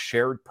kind of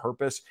shared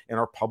purpose in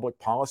our public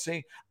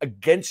policy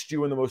against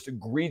you in the most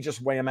egregious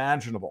way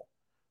imaginable.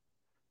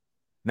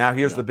 Now,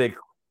 here's the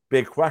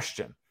big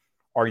question.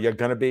 Are they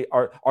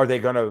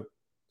going to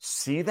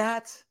see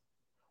that?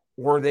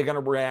 Or are they going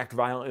to react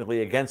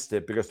violently against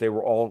it because they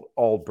were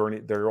all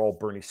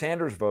Bernie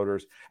Sanders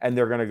voters, and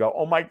they're going to go,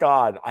 oh my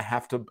God, I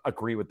have to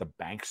agree with the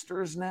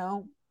banksters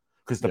now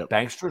because the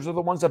banksters are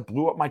the ones that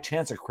blew up my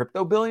chance at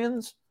crypto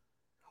billions?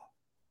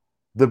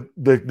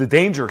 The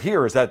danger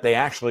here is that they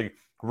actually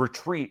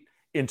retreat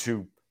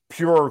into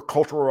pure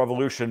cultural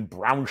revolution,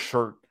 brown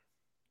shirt,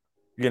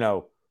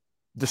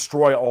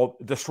 destroy all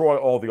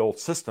the old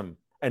system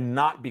and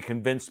not be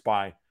convinced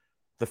by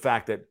the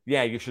fact that,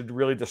 you should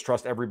really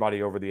distrust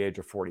everybody over the age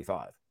of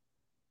 45.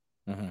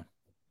 Mm-hmm.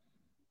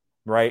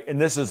 Right. And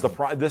this is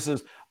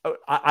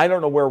I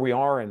don't know where we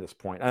are in this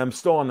point. And I'm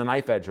still on the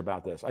knife edge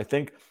about this. I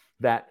think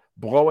that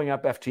blowing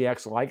up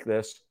FTX like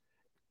this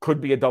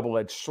could be a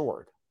double-edged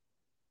sword.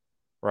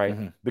 Right.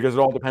 Mm-hmm. Because it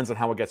all depends on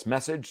how it gets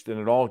messaged, and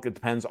it all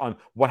depends on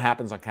what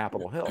happens on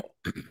Capitol Hill.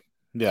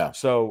 Yeah.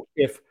 So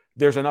if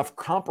there's enough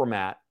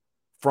compromat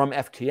from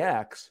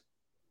FTX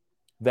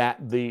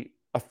that the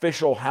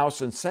official House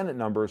and Senate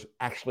numbers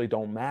actually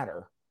don't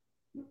matter,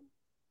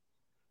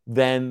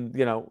 then,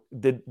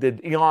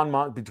 did Elon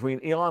Musk,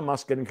 between Elon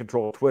Musk getting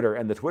control of Twitter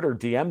and the Twitter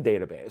DM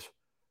database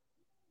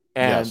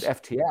and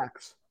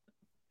FTX,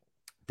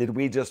 did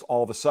we just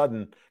all of a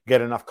sudden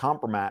get enough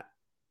compromat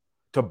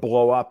to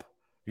blow up,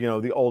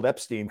 the old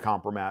Epstein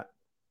compromat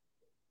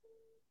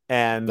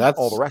and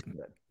all the rest of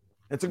it?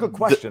 It's a good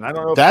question. I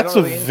don't know. That's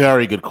a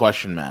very good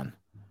question, man.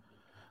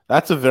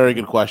 That's a very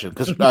good question.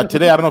 Because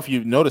today, I don't know if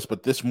you've noticed,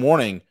 but this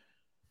morning,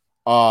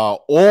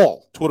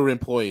 all Twitter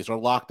employees are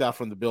locked out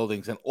from the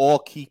buildings, and all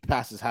key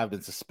passes have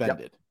been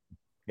suspended.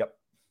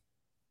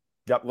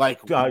 Yep.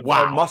 Like,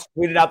 wow. Musk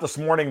tweeted out this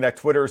morning that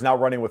Twitter is now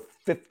running with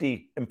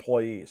 50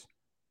 employees.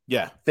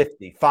 Yeah.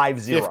 50.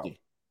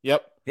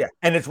 Yep. Yeah.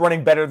 And it's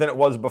running better than it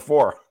was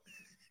before.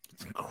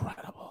 It's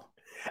incredible.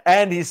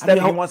 And he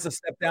wants to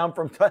step down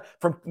from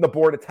the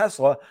board of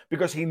Tesla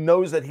because he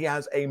knows that he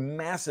has a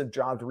massive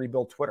job to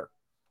rebuild Twitter.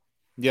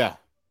 Yeah,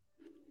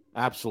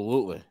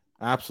 absolutely.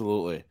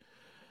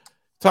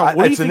 Tom,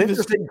 what do you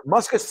think?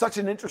 Musk is such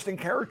an interesting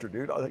character,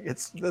 dude.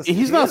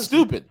 He's not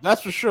stupid.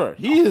 That's for sure.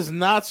 He is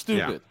not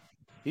stupid.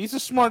 Yeah. He's a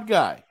smart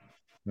guy.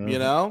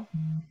 Mm-hmm.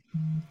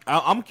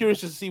 I'm curious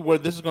to see how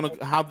this is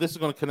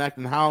going to connect,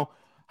 and how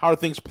are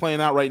things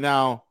playing out right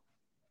now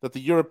that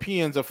the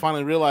Europeans are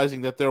finally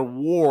realizing that their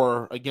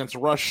war against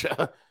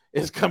Russia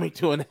is coming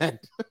to an end.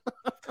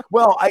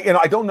 Well,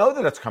 I don't know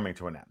that it's coming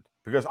to an end.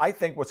 Because I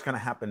think what's going to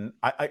happen,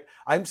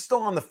 I'm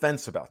still on the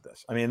fence about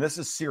this. I mean, this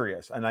is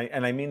serious, and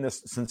I mean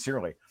this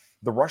sincerely.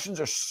 The Russians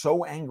are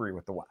so angry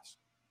with the West.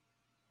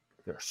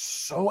 They're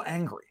so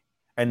angry,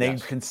 and they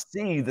can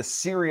see the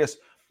serious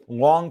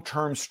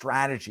long-term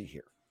strategy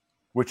here,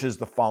 which is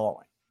the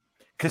following.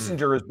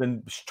 Kissinger has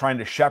been trying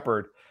to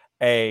shepherd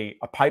a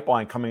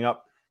pipeline coming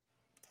up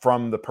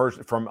from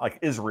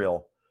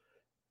Israel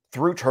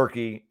through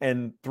Turkey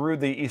and through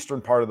the eastern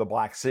part of the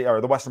Black Sea,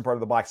 or the western part of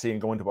the Black Sea, and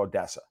go into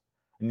Odessa.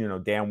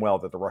 And damn well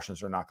that the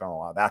Russians are not going to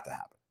allow that to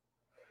happen.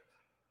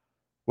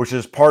 Which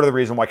is part of the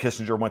reason why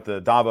Kissinger went to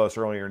Davos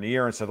earlier in the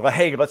year and said,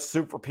 hey, let's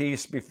sue for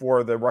peace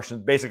before the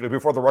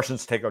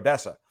Russians take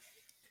Odessa.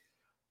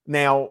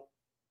 Now,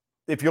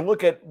 if you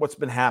look at what's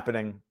been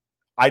happening,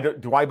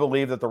 do I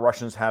believe that the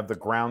Russians have the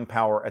ground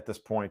power at this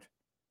point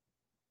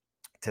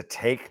to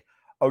take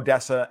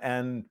Odessa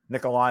and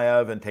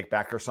Nikolaev and take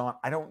back Kherson?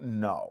 I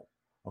don't know.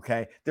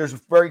 Okay. There's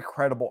very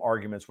credible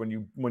arguments when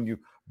you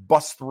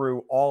bust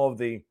through all of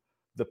the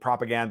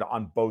propaganda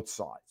on both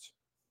sides,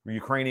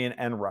 Ukrainian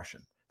and Russian,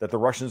 that the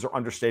Russians are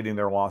understating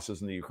their losses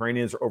and the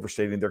Ukrainians are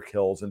overstating their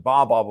kills and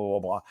blah, blah, blah, blah,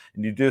 blah.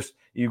 And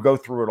you go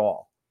through it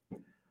all.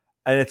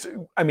 And it's,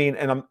 I mean,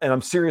 and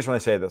I'm serious when I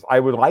say this. I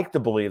would like to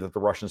believe that the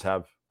Russians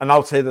have, and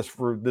I'll say this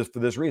for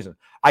this reason.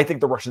 I think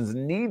the Russians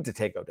need to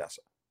take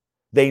Odessa.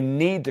 They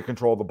need to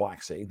control the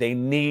Black Sea. They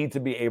need to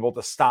be able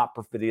to stop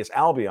perfidious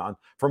Albion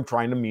from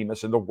trying to meme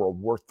us into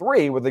World War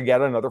III with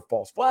yet another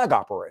false flag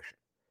operation.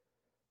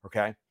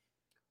 Okay.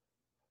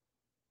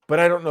 But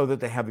I don't know that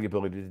they have the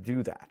ability to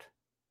do that.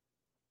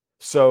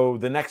 So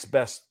the next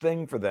best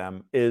thing for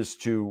them is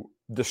to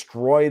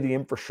destroy the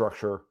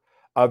infrastructure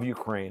of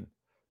Ukraine,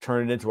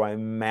 turn it into a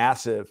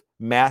massive,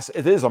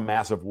 it is a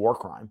massive war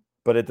crime,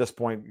 but at this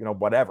point,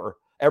 whatever,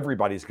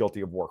 everybody's guilty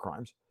of war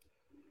crimes.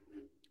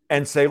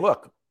 And say,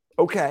 look,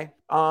 okay,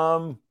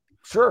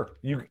 sure,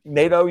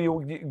 NATO,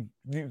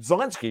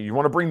 Zelensky, you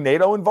want to bring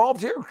NATO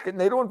involved here? Get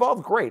NATO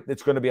involved? Great.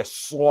 It's going to be a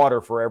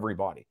slaughter for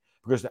everybody,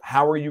 because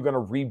how are you going to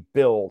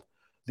rebuild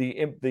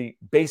the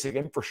basic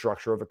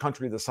infrastructure of a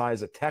country the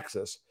size of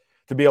Texas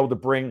to be able to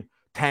bring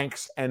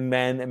tanks and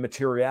men and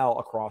material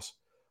across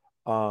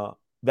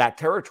that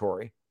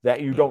territory that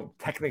you don't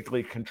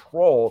technically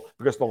control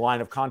because the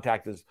line of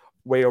contact is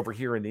way over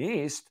here in the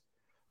east?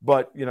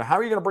 But, how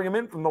are you going to bring them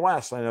in from the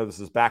west? I know this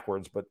is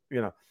backwards, but,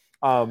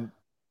 how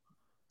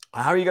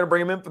are you going to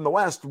bring them in from the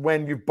west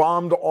when you've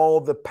bombed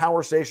all the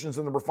power stations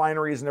and the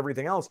refineries and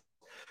everything else?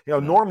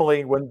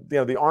 Normally when,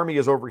 the army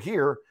is over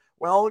here,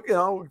 well,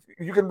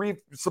 you can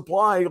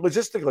resupply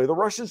logistically. The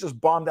Russians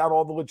just bombed out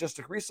all the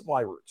logistic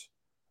resupply routes.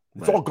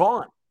 It's all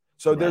gone.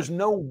 So there's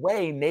no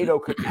way NATO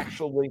could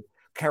actually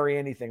carry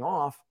anything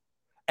off.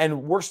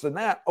 And worse than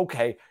that,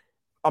 okay,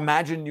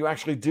 imagine you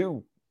actually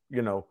do,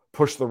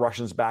 push the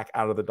Russians back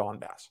out of the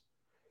Donbass.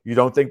 You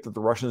don't think that the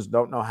Russians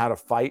don't know how to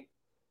fight,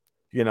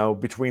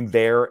 between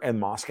there and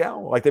Moscow?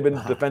 Like, they've been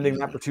defending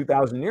that for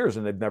 2,000 years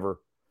and they've never,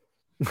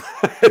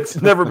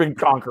 it's never been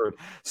conquered.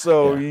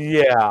 So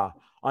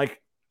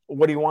like,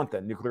 what do you want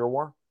then? Nuclear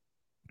war?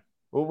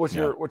 What's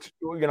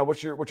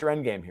your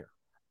end game here?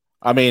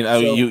 I mean,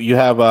 you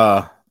have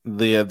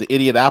the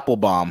idiot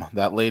Applebaum.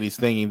 That lady's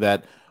thinking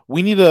that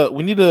we need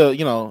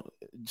to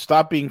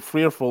stop being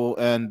fearful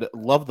and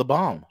love the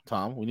bomb,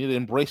 Tom. We need to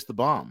embrace the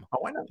bomb.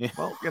 Oh, I know. Yeah.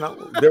 Well,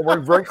 we're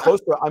very close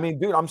to. I mean,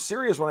 dude, I'm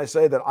serious when I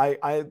say that.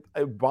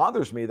 It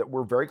bothers me that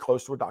we're very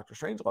close to a Dr.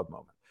 Strangelove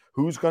moment.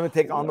 Who's going to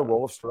take on the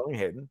role of Sterling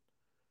Hayden?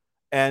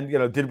 And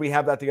did we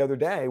have that the other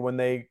day when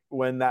that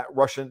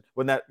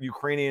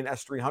Ukrainian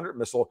S-300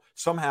 missile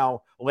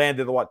somehow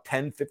landed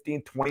 10,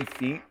 15, 20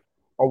 feet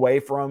away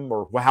from,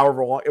 or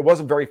however long, it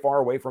wasn't very far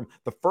away from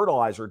the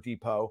fertilizer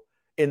depot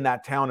in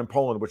that town in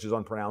Poland, which is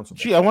unpronounceable.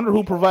 Gee, I wonder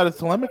who provided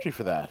telemetry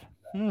for that.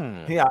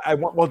 Yeah,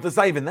 well, it's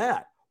not even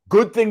that.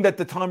 Good thing that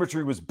the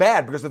telemetry was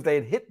bad, because if they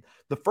had hit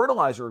the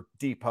fertilizer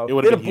depot, it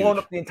would have blown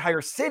up the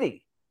entire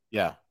city.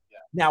 Yeah.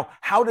 Now,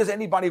 how does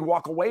anybody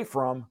walk away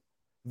from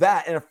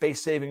that in a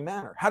face-saving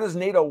manner? How does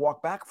NATO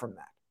walk back from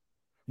that?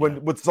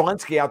 With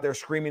Zelensky out there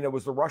screaming it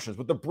was the Russians,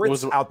 with the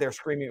Brits out there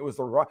screaming it was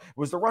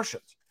the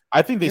Russians.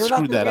 I think they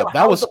screwed that up.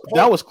 That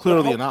was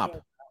clearly an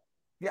op.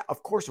 Yeah,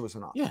 of course it was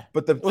an op. Yeah,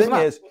 but the thing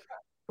is,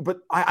 but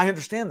I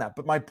understand that.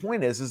 But my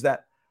point is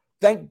that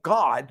thank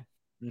God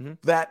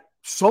that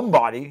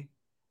somebody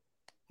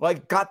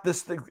got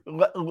this thing.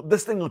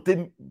 This thing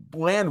didn't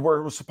land where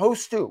it was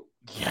supposed to.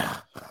 Yeah.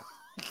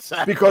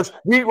 Exactly. Because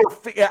we were,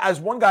 as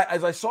one guy,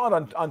 as I saw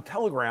it on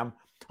Telegram,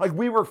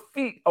 we were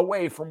feet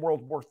away from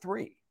World War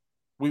III.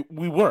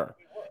 We were.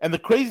 And the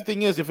crazy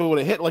thing is, if it would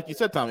have hit, like you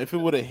said, Tom, if it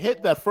would have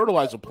hit that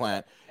fertilizer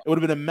plant, it would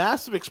have been a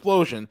massive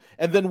explosion,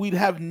 and then we'd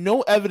have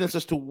no evidence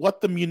as to what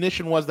the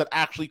munition was that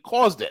actually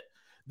caused it.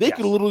 They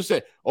could literally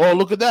say, "Oh,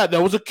 look at that!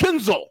 That was a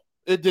Kinzel.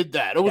 It did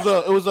that. It was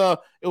the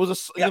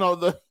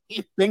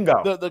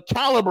bingo. The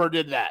caliber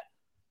did that.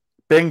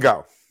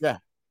 Bingo. Yeah,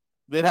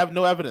 they'd have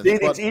no evidence.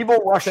 It's evil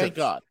Russians. Thank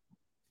God.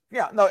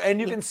 Yeah, no,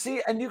 and you can see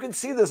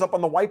this up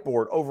on the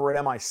whiteboard over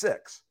at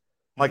MI6,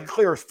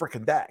 clear as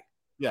freaking day.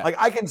 Yeah,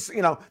 I can,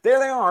 there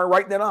they are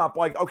writing it up.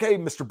 Okay,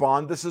 Mr.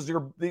 Bond, this is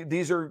your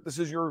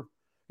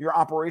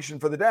operation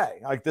for the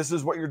day. This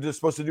is what you're just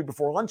supposed to do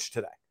before lunch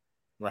today.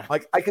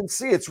 Right. I can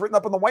see it's written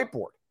up on the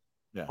whiteboard.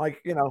 Yeah.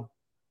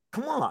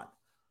 Come on.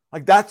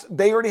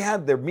 They already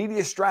had their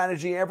media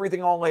strategy,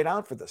 everything all laid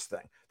out for this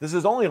thing. This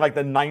is only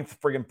the 9th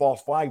friggin'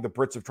 false flag the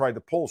Brits have tried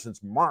to pull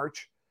since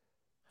March.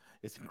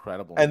 It's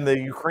incredible. And the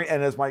Ukraine,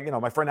 and as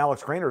my friend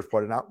Alex Craner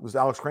pointed out,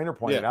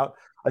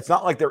 it's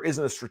not like there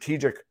isn't a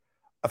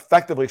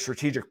effectively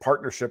strategic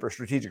partnership or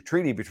strategic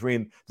treaty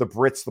between the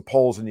Brits, the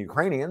Poles, and the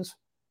Ukrainians,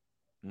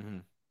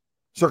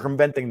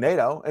 circumventing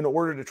NATO in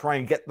order to try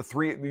and use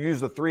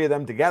the three of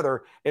them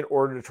together in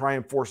order to try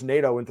and force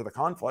NATO into the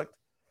conflict.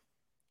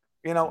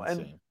 And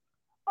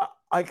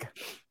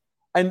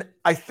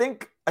I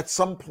think at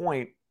some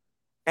point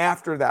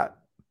after that,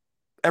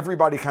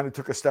 everybody kind of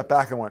took a step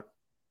back and went,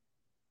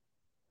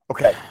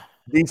 okay,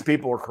 these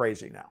people are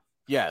crazy now.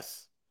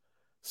 Yes.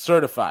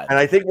 Certified. And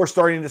I think we're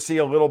starting to see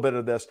a little bit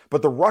of this,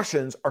 but the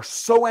Russians are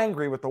so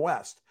angry with the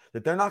West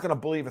that they're not going to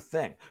believe a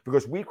thing,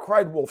 because we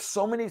cried wolf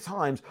so many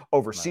times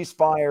over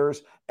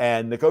ceasefires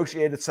and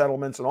negotiated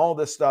settlements and all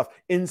this stuff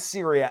in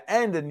Syria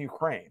and in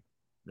Ukraine.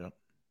 Yep.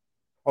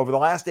 over the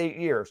last 8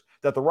 years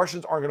that the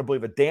Russians aren't going to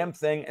believe a damn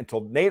thing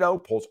until NATO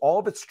pulls all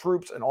of its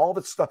troops and all of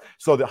its stuff.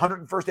 So the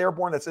 101st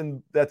Airborne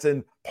that's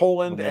in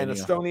Poland and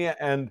Estonia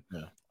and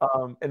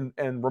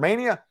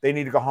Romania, they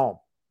need to go home.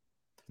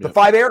 The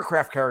 5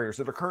 aircraft carriers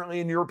that are currently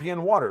in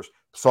European waters,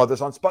 saw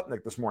this on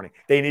Sputnik this morning,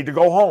 they need to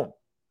go home.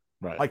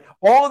 Right. Like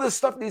all of this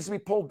stuff needs to be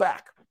pulled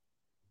back.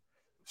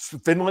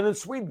 Finland and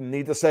Sweden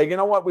need to say, you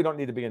know what, we don't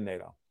need to be in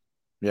NATO.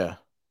 Yeah.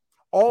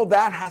 All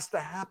that has to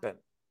happen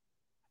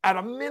at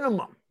a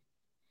minimum.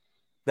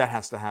 That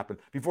has to happen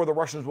before the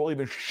Russians will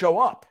even show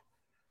up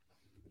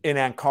in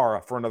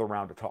Ankara for another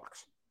round of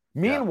talks.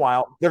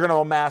 Meanwhile, they're going to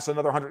amass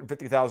another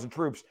 150,000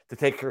 troops to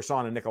take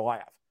Kherson and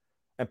Nikolaev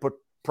and put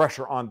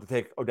pressure on to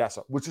take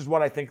Odessa, which is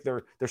what I think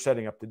they're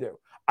setting up to do.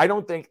 I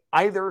don't think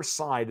either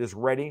side is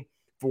ready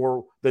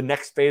for the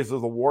next phase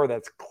of the war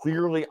that's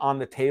clearly on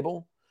the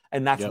table,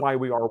 and that's why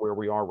we are where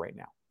we are right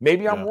now.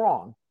 Maybe I'm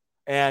wrong,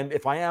 and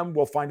if I am,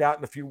 we'll find out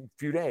in a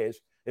few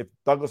days. If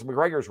Douglas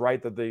McGregor's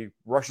right that the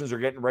Russians are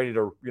getting ready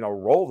to,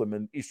 roll them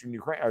in eastern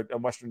Ukraine or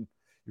western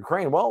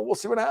Ukraine, well, we'll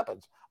see what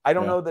happens. I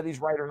don't know that he's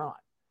right or not.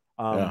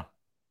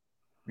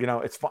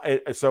 It's fine.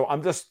 So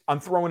I'm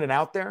throwing it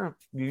out there.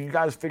 You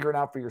guys figure it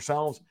out for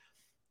yourselves.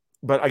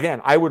 But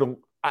again,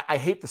 I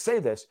hate to say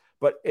this,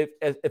 but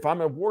if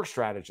I'm a war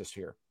strategist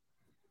here,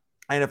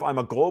 and if I'm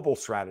a global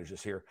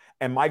strategist here,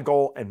 and my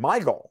goal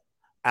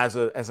as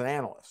an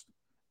analyst,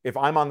 if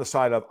I'm on the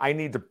side of I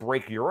need to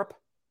break Europe,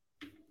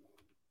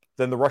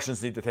 then the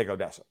Russians need to take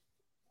Odessa.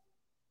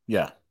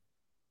 Yeah.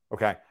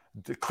 Okay.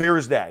 Clear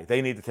as day.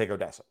 They need to take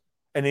Odessa.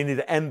 And they need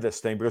to end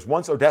this thing because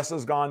once Odessa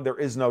is gone, there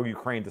is no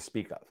Ukraine to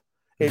speak of.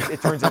 It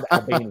turns into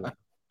Albania.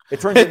 It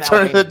turns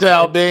into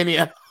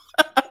Albania.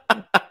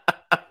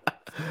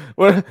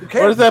 Where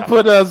does that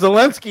put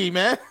Zelensky,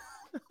 man?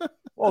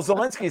 Well,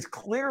 Zelensky's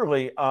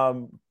clearly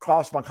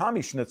Klaus von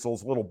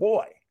Schnitzel's little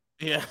boy.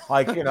 Yeah.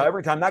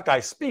 Every time that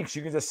guy speaks,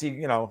 you can just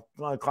see,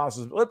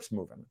 Klaus's lips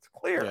moving. It's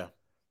clear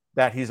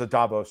that he's a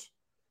Davos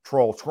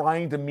troll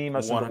trying to meme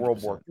us 100%. Into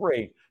World War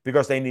III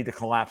because they need to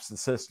collapse the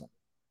system.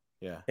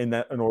 Yeah. In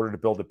order to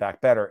build it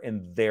back better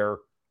in their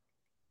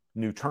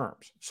new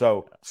terms.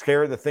 So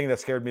the thing that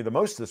scared me the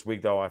most this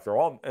week, though, after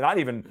all, and not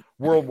even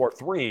World War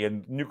III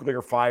and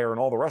nuclear fire and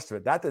all the rest of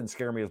it, that didn't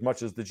scare me as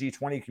much as the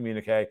G20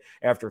 communique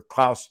after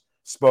Klaus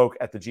spoke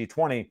at the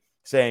G20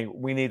 saying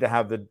we need to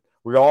have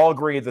we all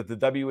agree that the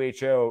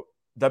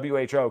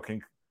WHO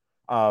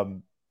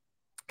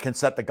can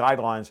set the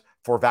guidelines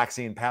for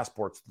vaccine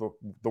passports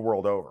the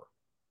world over.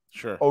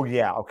 Sure. Oh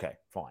yeah. Okay.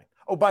 Fine.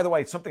 Oh, by the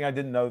way, something I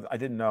didn't know,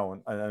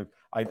 and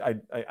I'm going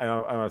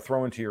to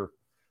throw into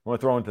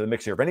the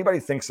mix here. If anybody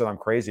thinks that I'm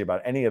crazy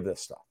about any of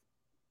this stuff,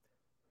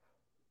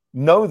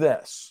 know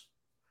this: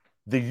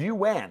 the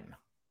UN,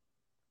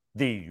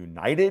 the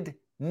United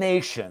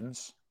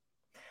Nations,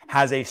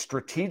 has a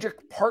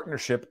strategic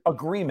partnership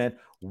agreement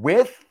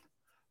with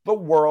the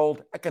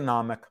World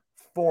Economic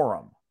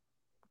Forum.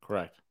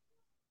 Correct.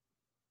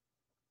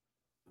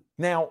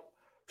 Now,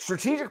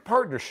 strategic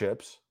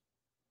partnerships,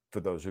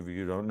 for those of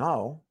you who don't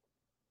know,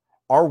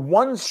 are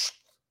one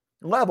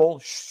level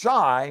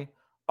shy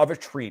of a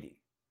treaty.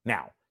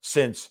 Now,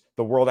 since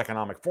the World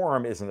Economic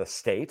Forum isn't a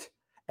state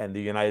and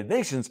the United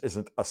Nations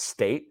isn't a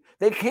state,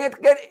 they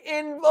can't get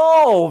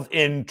involved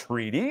in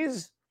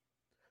treaties.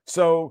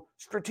 So,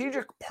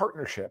 strategic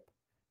partnership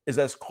is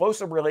as close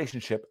a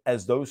relationship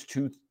as those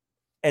two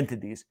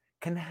entities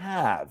can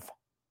have.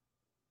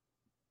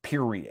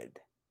 Period.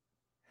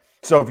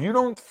 So if you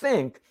don't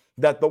think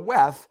that the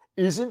WEF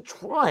isn't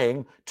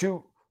trying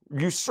to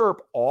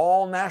usurp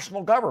all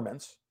national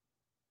governments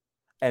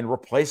and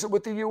replace it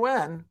with the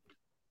UN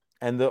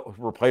and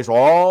replace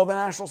all the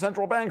national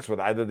central banks with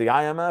either the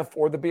IMF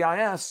or the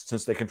BIS,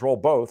 since they control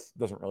both,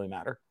 doesn't really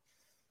matter.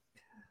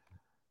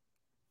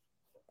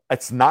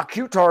 It's not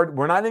Q-tard.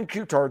 We're not in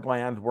Q-tard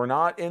land. We're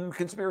not in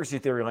conspiracy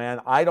theory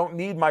land. I don't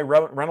need my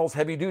Reynolds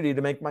heavy duty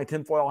to make my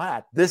tinfoil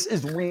hat. This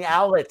is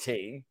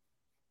reality.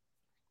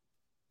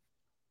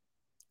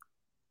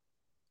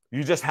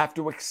 You just have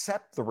to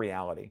accept the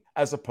reality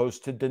as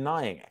opposed to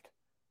denying it.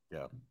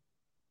 Yeah.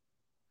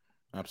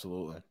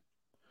 Absolutely.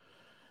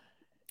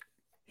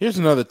 Here's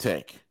another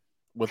take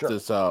with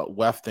this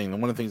WEF thing.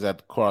 And one of the things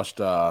that crossed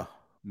my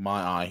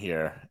eye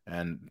here,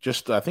 and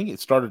I think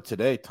it started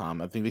today,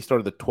 Tom. I think they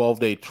started the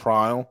 12-day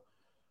trial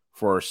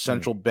for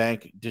central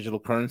bank digital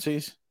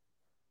currencies.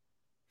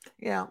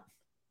 Yeah.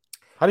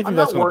 How do you think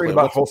that's going to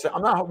play?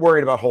 I'm not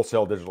worried about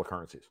wholesale digital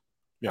currencies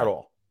at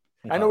all.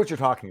 Okay. I know what you're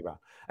talking about.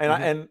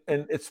 And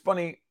and it's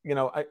funny,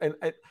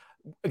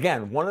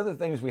 again, one of the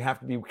things we have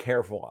to be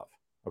careful of,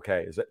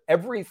 okay, is that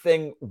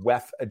everything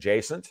WEF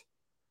adjacent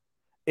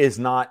is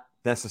not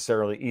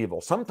necessarily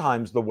evil.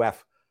 Sometimes the WEF,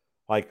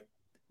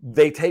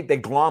 they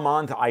glom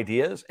onto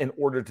ideas in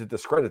order to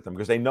discredit them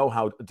because they know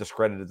how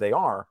discredited they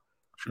are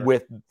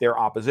with their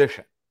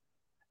opposition.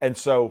 And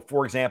so,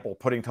 for example,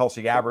 putting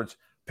Tulsi Gabbard's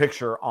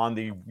picture on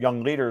the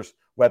Young Leaders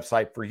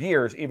website for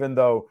years, even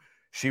though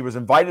she was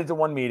invited to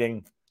one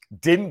meeting,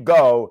 didn't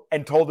go,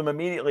 and told them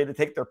immediately to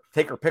take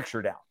her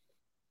picture down.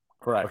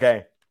 Correct.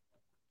 Okay.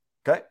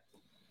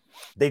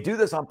 They do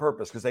this on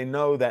purpose because they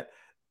know that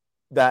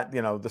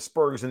the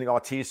Spurs and the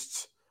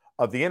autistes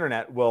of the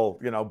internet will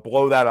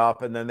blow that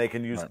up, and then they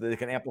can they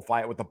can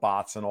amplify it with the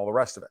bots and all the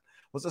rest of it.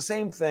 Well, it's the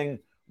same thing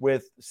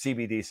with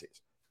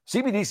CBDCs.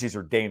 CBDCs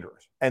are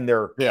dangerous and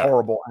they're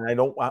horrible, and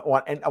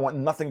I want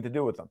nothing to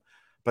do with them.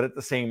 But at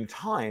the same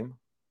time,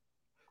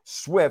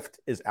 Swift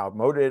is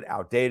outmoded,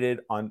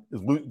 outdated, going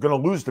to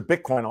lose the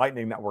Bitcoin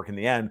Lightning Network in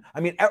the end. I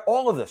mean,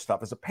 all of this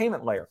stuff is a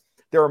payment layer.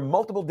 There are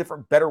multiple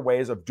different better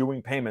ways of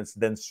doing payments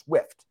than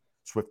Swift.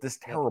 Swift is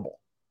terrible.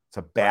 It's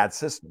a bad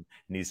system.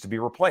 It needs to be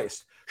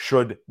replaced.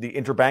 Should the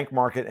interbank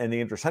market and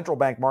the intercentral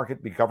bank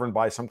market be governed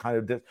by some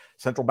kind of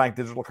central bank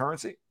digital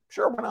currency?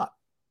 Sure, why not?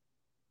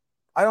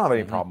 I don't have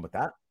any problem with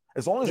that.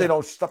 As long as they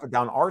don't stuff it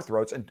down our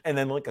throats and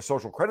then link a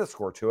social credit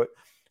score to it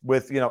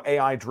with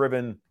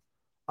AI-driven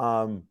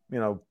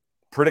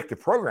predictive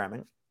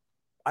programming,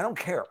 I don't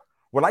care.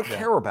 What I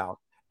care about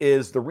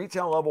is the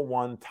retail level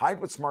one tied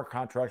with smart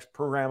contracts,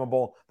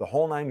 programmable, the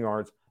whole 9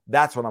 yards.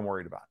 That's what I'm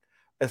worried about.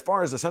 As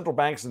far as the central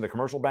banks and the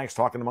commercial banks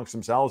talking amongst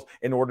themselves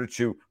in order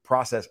to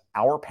process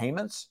our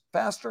payments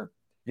faster,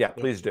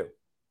 please do.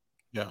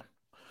 Yeah.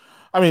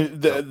 I mean,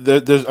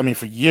 there's,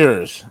 for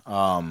years,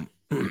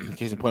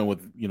 case in point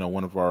with,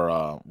 one of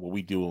our, what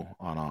we do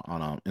on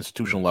a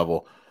institutional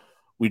level,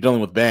 we're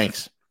dealing with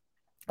banks,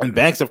 and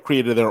banks have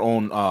created their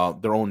own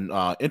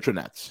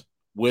intranets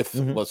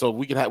with, so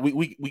we can have,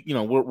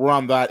 we're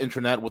on that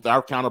intranet with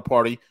our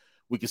counterparty.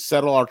 We can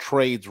settle our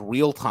trades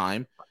real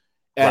time.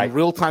 And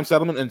real-time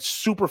settlement and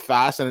super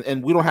fast,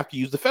 and we don't have to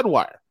use the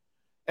FedWire.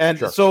 And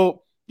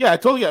so, I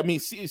totally. I mean,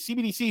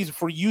 CBDCs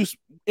for use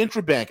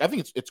intrabank. I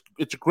think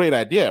it's a great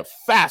idea.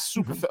 Fast,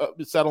 super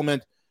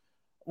settlement.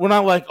 We're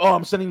not like, oh,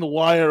 I'm sending the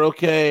wire.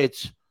 Okay,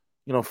 it's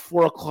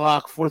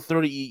 4:00,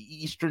 4:30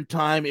 Eastern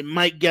time. It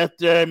might get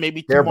there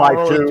maybe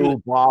tomorrow. By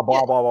 2, blah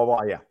blah blah blah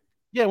blah.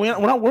 Yeah, we're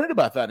not worried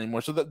about that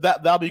anymore. So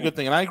that'll be a good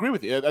thing. And I agree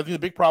with you. I think the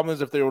big problem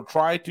is if they were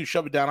trying to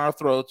shove it down our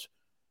throats.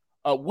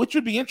 Which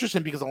would be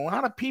interesting because a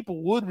lot of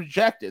people would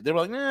reject it. They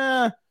were like,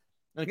 nah.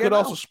 And it could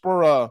also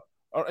spur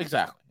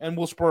exactly, and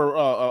will spur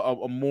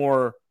a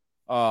more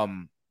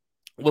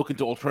look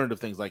into alternative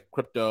things like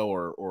crypto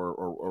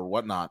or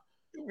whatnot.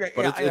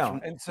 But I know.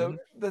 And so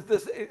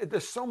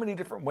there's so many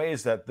different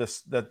ways that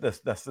this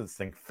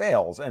thing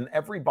fails, and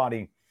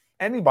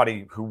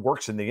anybody who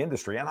works in the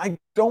industry, and I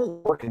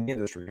don't work in the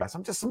industry, guys.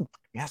 I'm just some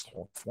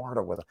asshole in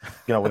Florida with a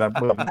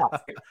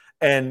mouth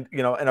and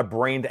a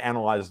brain to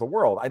analyze the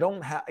world. I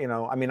don't have,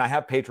 I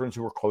have patrons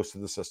who are close to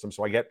the system,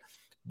 so I get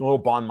little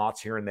bon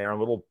mots here and there,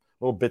 little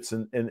bits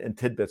and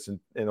tidbits, and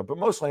but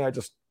mostly I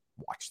just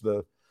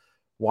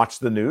watch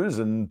the news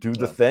and do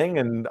the thing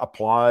and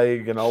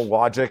apply,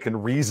 logic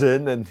and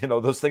reason and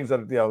those things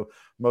that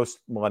most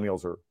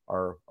millennials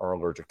are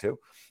allergic to.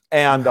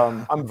 And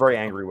I'm very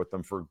angry with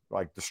them for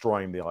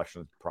destroying the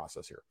election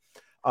process here,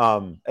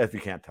 if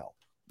you can't tell.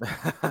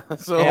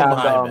 So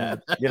I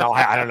don't know.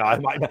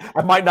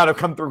 I might not have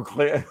come through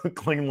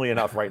cleanly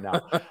enough right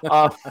now.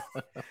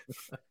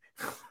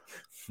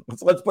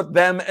 Let's put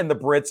them and the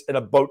Brits in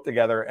a boat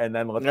together, and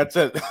then that's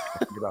it.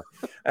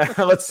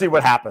 Let's see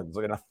what happens.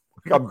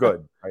 I'm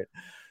good, right?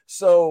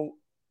 So,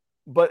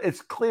 but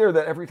it's clear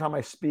that every time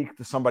I speak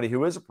to somebody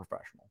who is a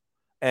professional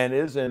and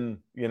is in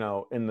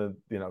the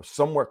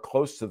somewhere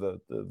close to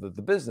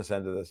the business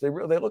end of this, they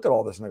look at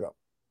all this and they go,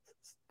 "This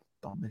is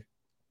the dumbest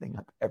thing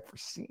I've ever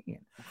seen."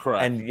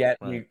 Correct. And yet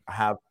we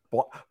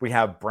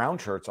have brown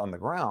shirts on the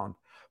ground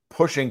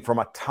pushing from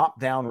a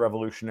top-down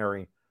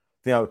revolutionary.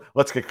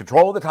 Let's get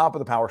control of the top of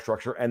the power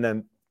structure and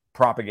then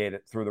propagate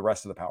it through the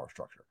rest of the power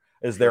structure.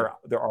 Is their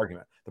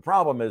argument. The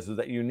problem is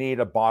that you need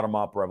a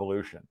bottom-up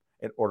revolution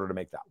in order to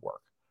make that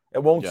work.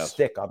 It won't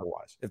stick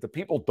otherwise. If the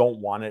people don't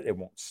want it, it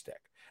won't stick.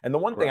 And the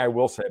one thing I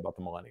will say about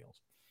the millennials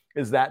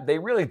is that they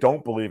really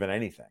don't believe in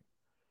anything.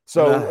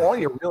 So all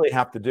you really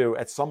have to do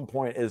at some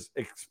point is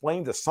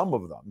explain to some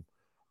of them,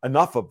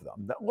 enough of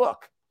them, that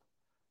look,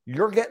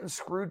 you're getting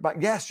screwed by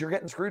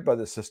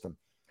this system,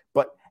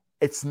 but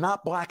it's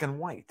not black and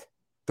white.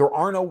 There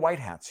are no white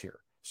hats here.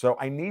 So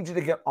I need you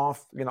to get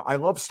off. I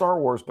love Star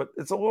Wars, but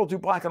it's a little too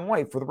black and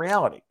white for the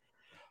reality.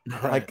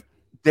 Right.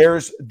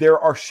 There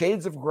are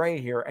shades of gray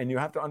here, and you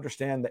have to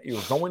understand that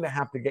you're going to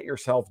have to get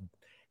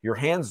your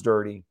hands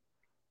dirty,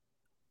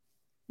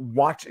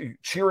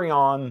 cheering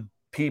on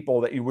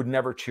people that you would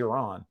never cheer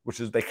on, which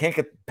is they can't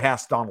get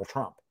past Donald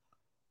Trump.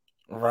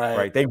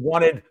 Right. They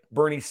wanted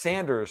Bernie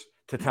Sanders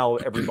to tell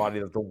everybody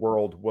that the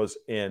world was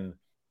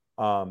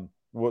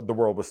the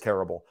world was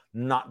terrible,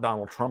 not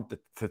Donald Trump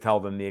to tell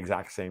them the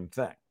exact same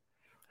thing,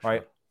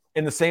 right?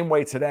 In the same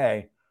way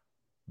today,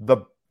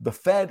 the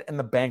Fed and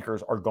the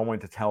bankers are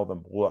going to tell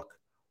them, look,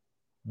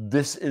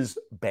 this is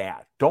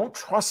bad. Don't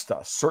trust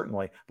us,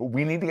 certainly, but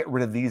we need to get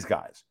rid of these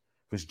guys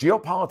because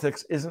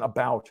geopolitics isn't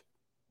about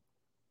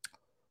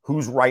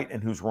who's right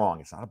and who's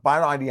wrong. It's not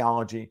about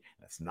ideology.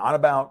 It's not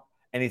about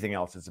anything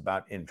else. It's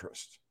about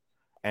interest.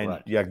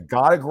 And you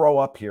got to grow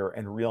up here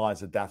and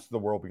realize that that's the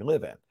world we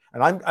live in.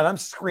 And I'm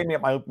screaming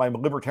at my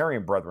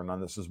libertarian brethren on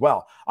this as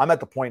well. I'm at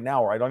the point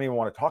now where I don't even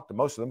want to talk to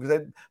most of them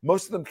because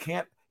most of them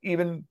can't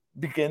even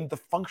begin to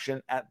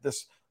function at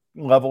this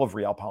level of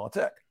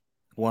realpolitik.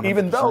 100%.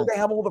 Even though they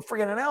have all the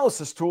friggin'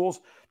 analysis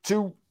tools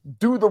to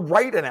do the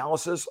right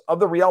analysis of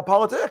the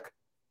realpolitik.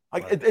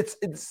 Like Right.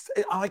 it's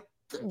like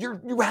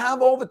you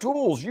have all the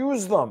tools,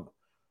 use them.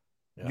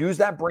 Yeah. Use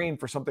that brain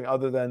for something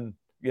other than,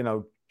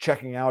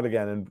 checking out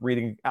again and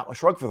reading Atlas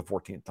Shrugged for the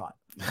 14th time.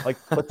 Like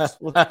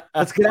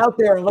let's get out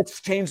there and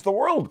let's change the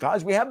world,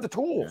 guys. We have the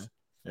tools.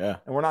 Yeah.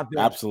 And we're not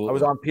doing Absolutely. it. I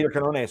was on Peter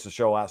Canones'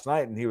 show last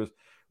night, and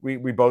we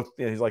both,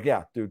 he's like,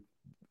 yeah, dude,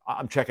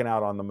 I'm checking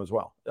out on them as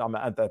well. I'm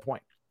at that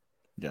point.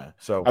 Yeah.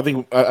 So I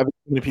think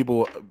many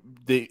people,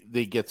 they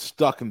get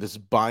stuck in this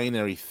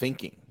binary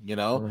thinking,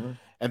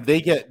 and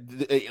they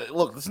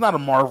look, it's not a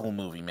Marvel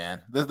movie,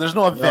 man. There's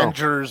no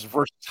Avengers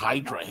versus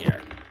Hydra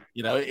here.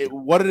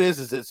 What it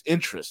is it's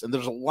interest, and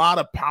there's a lot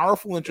of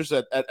powerful interest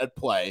at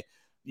play.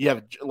 You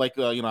have I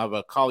have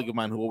a colleague of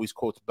mine who always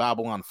quotes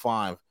Babylon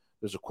 5.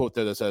 There's a quote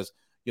there that says,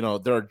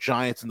 there are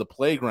giants in the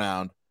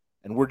playground,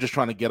 and we're just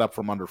trying to get up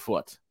from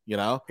underfoot.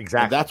 Exactly.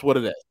 And that's what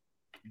it is.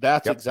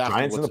 That's exactly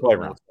giants in the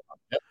playground.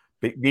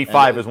 Yep.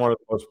 B5 is one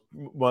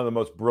of the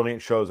most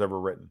brilliant shows ever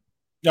written.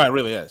 Yeah, it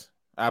really is.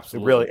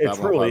 Absolutely. It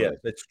truly is.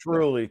 It's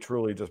truly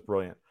just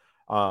brilliant.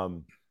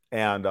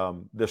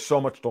 There's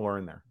so much to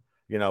learn there.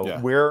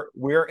 We are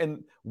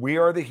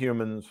the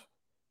humans,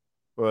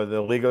 or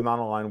the League of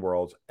Non-Aligned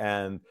Worlds,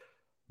 and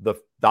the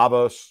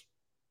Davos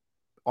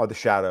are the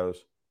shadows.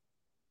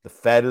 The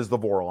Fed is the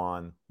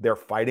Vorlon. They're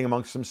fighting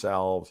amongst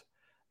themselves.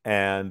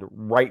 And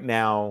right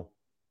now,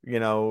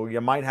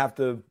 you might have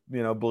to,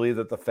 believe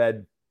that the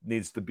Fed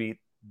needs to beat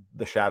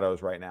the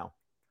shadows right now.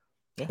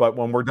 Yeah. But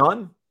when we're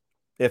done,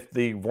 if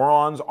the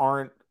Vorlons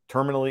aren't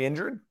terminally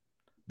injured,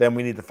 then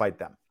we need to fight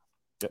them.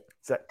 Yep.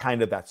 It's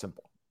kind of that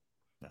simple.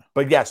 Yeah.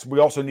 But yes, we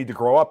also need to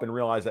grow up and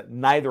realize that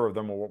neither of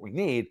them are what we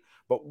need,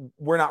 but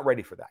we're not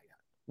ready for that yet.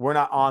 We're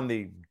not on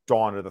the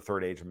dawn of the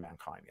third age of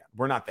mankind yet.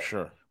 We're not there.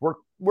 Sure.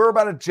 We're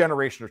about a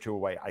generation or two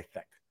away, I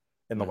think,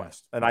 in the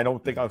West, and I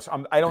don't think I'm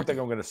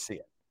going to see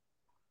it.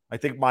 I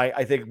think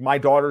my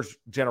daughter's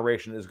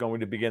generation is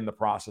going to begin the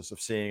process of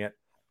seeing it.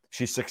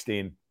 She's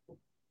 16.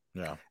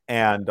 Yeah,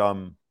 and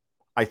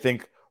I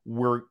think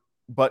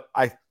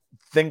I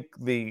think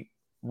the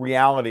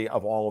reality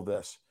of all of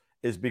this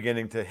is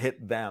beginning to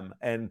hit them,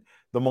 and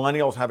the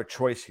millennials have a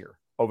choice here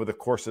over the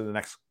course of the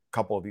next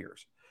couple of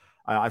years.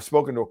 I've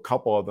spoken to a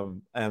couple of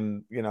them,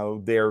 and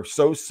they're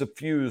so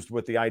suffused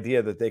with the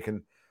idea that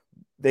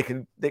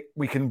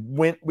we can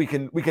win, we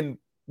can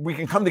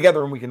come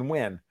together and we can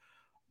win.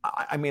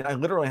 I mean, I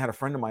literally had a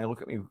friend of mine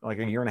look at me like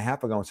a year and a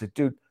half ago and say,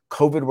 "Dude,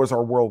 COVID was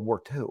our World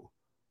War II."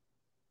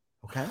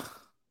 Okay.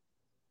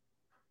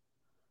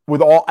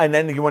 And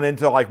then he went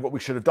into like what we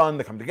should have done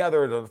to come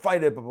together to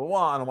fight it, blah blah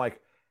blah. And I'm like,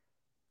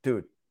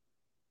 dude,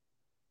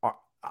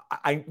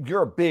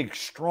 you're a big,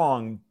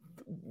 strong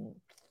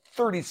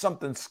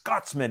 30-something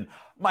Scotsman.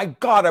 My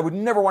God, I would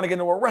never want to get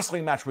into a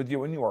wrestling match with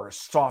you, and you are as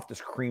soft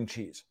as cream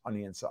cheese on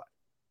the inside.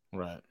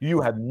 Right.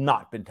 You have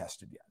not been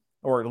tested yet,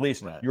 or at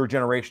least your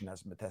generation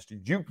hasn't been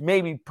tested. You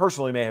maybe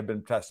personally may have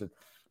been tested,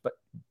 but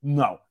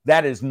no,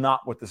 that is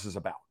not what this is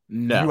about.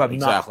 No, you have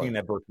not seen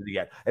adversity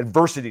yet.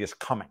 Adversity is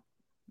coming.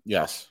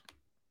 Yes.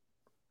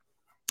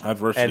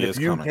 Adversity is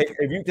coming.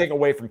 If you take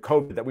away from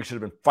COVID that we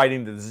should have been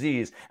fighting the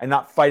disease and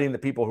not fighting the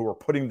people who are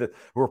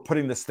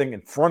putting this thing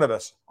in front of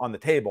us on the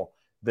table,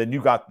 then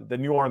you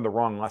learned the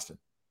wrong lesson.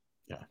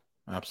 Yeah,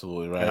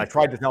 absolutely right. And I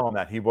tried to tell him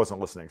that he wasn't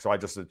listening, so I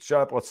just said,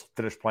 "Shut up, let's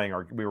finish playing."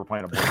 We were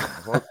playing a board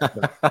game.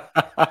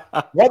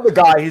 Love the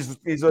guy. He's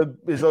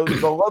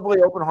a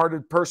lovely,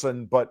 open-hearted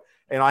person,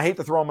 and I hate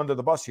to throw him under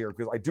the bus here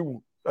because I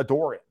do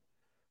adore him,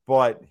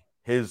 but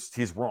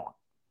he's wrong.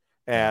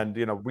 And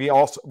we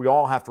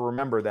all have to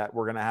remember that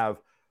we're going to have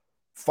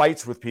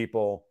fights with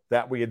people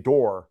that we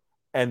adore,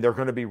 and they're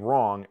going to be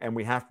wrong, and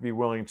we have to be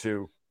willing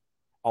to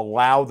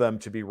allow them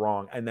to be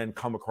wrong and then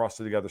come across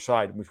to the other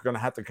side. And we're going to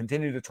have to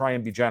continue to try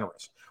and be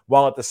generous,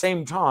 while at the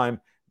same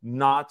time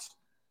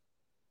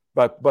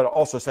but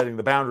also setting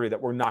the boundary that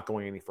we're not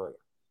going any further.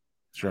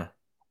 Sure.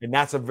 And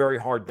that's a very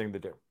hard thing to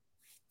do.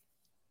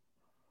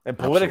 And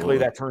politically, Absolutely.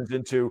 that turns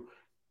into,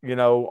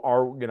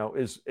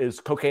 is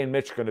Cocaine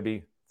Mitch going to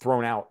be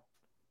thrown out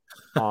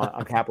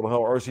on Capitol Hill,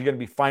 or is he going to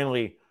be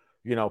finally,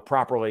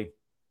 properly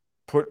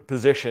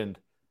positioned,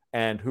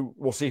 and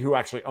we'll see who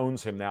actually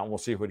owns him now, and we'll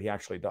see what he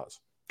actually does.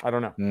 I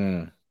don't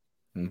know.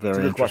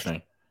 Very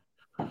interesting.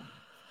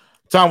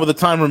 Tom, with the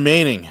time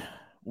remaining,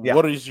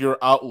 what is your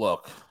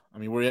outlook? I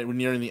mean, we're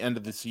nearing the end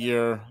of this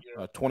year,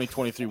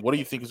 2023. What do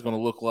you think is going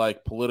to look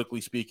like,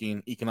 politically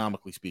speaking,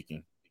 economically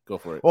speaking? Go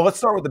for it. Well, let's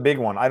start with the big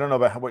one. I don't know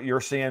about what you're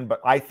seeing,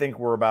 but I think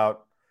we're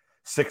about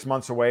 6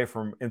 months away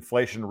from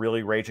inflation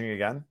really raging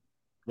again.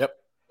 Yep.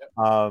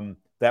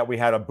 That we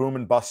had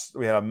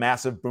a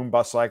massive boom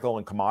bust cycle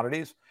in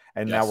commodities,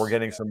 and now we're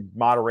getting some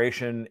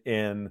moderation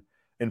in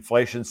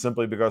inflation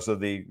simply because of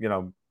the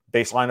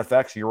baseline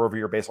effects,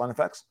 year-over-year baseline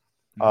effects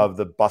of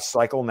the bust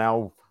cycle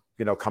now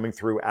coming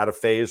through out of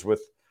phase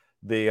with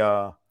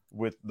the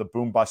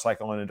boom bust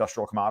cycle in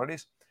industrial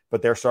commodities.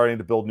 But they're starting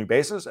to build new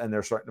bases, and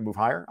they're starting to move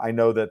higher. I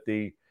know that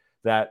the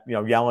that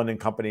Yellen and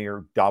company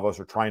or Davos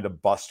are trying to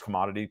bust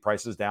commodity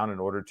prices down in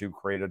order to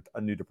create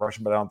a new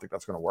depression, but I don't think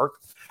that's going to work.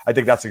 I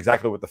think that's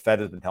exactly what the Fed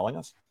has been telling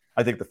us.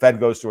 I think the Fed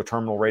goes to a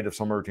terminal rate of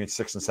somewhere between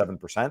 6 and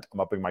 7%. I'm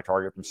upping my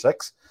target from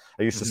 6.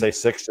 I used to say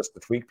 6 just to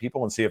tweak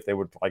people and see if they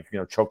would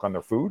choke on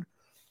their food,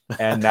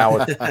 and now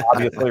it's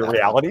obviously a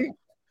reality.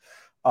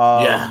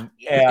 And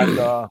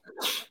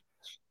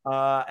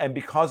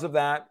because of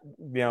that,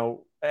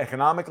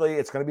 economically,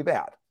 it's going to be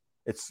bad.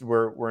 It's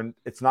not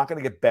going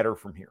to get better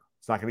from here.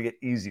 It's not going to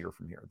get easier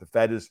from here. The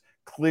Fed is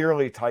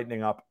clearly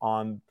tightening up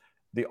on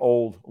the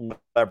old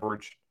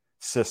leverage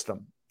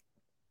system.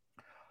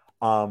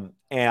 And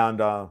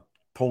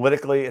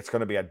politically, it's going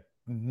to be a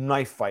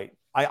knife fight.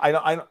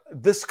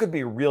 This could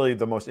be really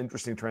the most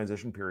interesting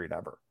transition period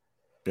ever.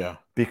 Yeah.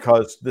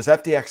 Because this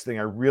FTX thing,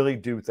 I really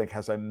do think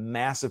has a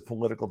massive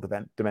political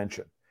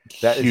dimension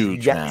that Huge,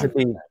 is yet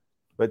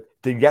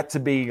to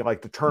be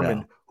like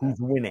determined who's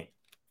winning.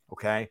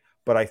 Okay.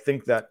 But I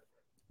think that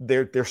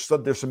there's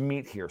some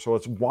meat here. So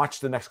let's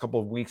watch the next couple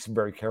of weeks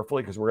very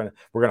carefully, because we're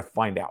gonna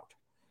find out.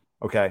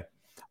 Okay.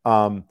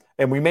 And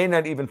we may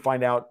not even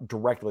find out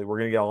directly. We're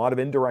gonna get a lot of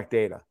indirect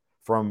data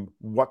from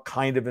what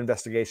kind of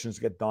investigations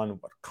get done,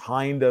 what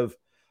kind of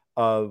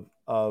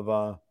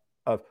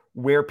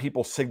where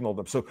people signal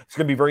them. So it's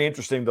going to be very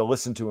interesting to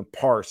listen to and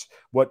parse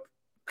what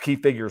key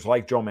figures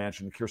like Joe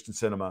Manchin, Kirsten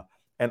Sinema,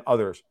 and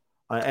others,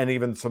 and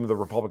even some of the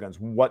Republicans,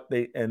 what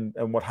they and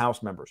what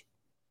House members.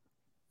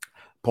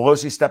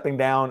 Pelosi stepping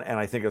down, and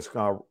I think it's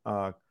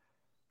Kareem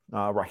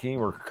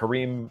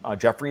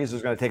Jeffries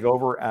is going to take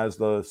over as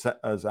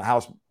a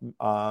House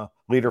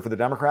leader for the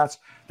Democrats.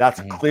 That's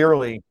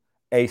clearly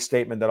a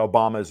statement that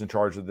Obama is in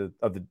charge of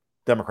the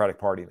Democratic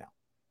Party now.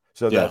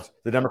 So that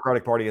the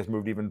Democratic Party has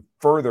moved even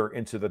further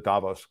into the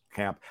Davos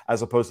camp,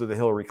 as opposed to the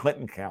Hillary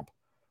Clinton camp,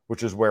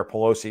 which is where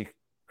Pelosi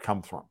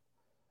comes from.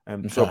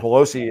 And so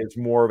Pelosi is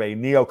more of a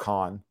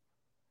neocon.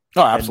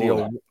 Oh,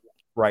 absolutely.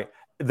 Right.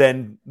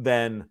 Than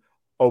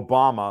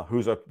Obama,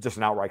 who's just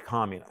an outright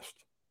communist.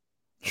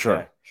 Sure.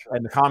 Okay?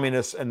 And the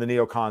communists and the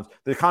neocons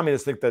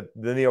think that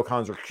the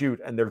neocons are cute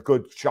and they're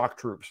good shock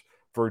troops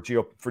for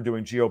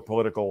doing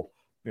geopolitical,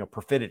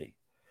 perfidy.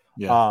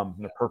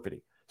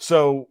 Perfidy.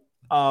 So,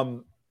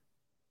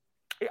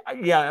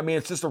 I mean,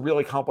 it's just a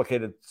really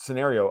complicated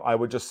scenario. I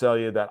would just tell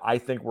you that I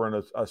think we're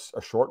in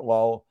a short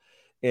lull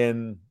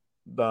in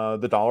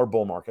the dollar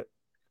bull market.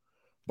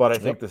 But I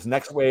think this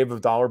next wave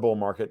of dollar bull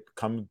market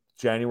come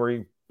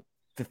January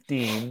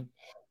 15,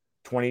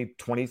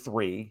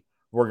 2023,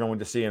 we're going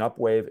to see an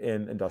upwave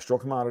in industrial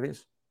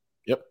commodities.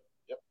 Yep.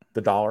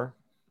 The dollar,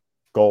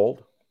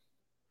 gold.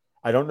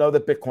 I don't know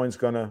that Bitcoin's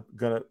gonna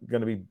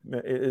be.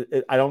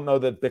 I don't know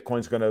that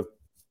Bitcoin's gonna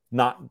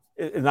not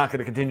going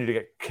to continue to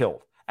get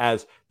killed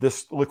as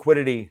this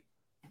liquidity.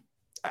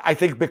 I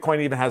think Bitcoin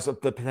even has the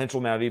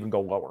potential now to even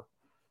go lower,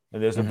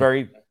 and there's a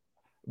very,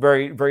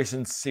 very, very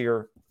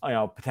sincere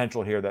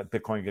potential here that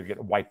Bitcoin could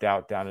get wiped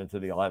out down into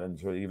the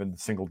 11s or even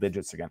single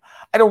digits again.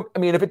 I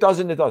mean, if it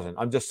doesn't, it doesn't.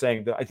 I'm just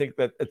saying that I think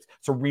that it's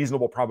a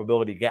reasonable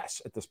probability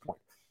guess at this point,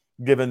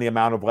 given the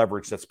amount of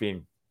leverage that's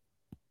being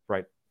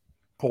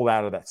pulled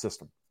out of that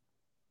system.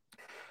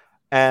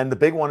 And the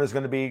big one is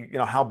going to be,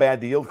 how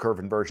bad the yield curve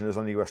inversion is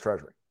on the U.S.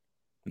 Treasury.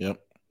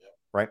 Yep.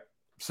 Right.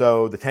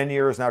 So the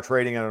 10-year is now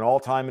trading at an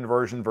all-time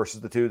inversion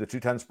versus the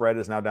 210 spread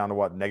is now down to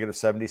what? Negative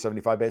 70,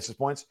 75 basis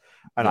points.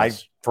 And I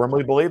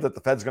firmly believe that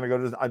the Fed's going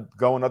to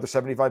go another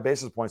 75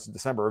 basis points in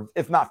December,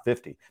 if not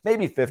 50,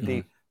 maybe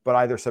 50, but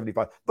either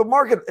 75. The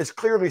market is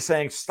clearly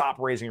saying stop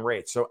raising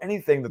rates. So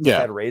anything that the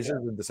Fed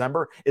raises in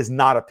December is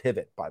not a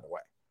pivot, by the way.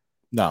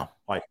 No.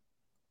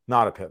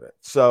 Not a pivot.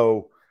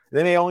 So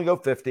they may only go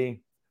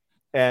 50.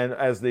 And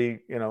as the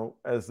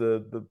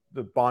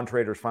bond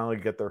traders finally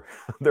get their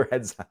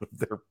heads out of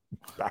their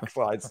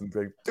backsides and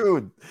say,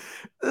 dude,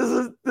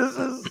 this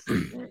is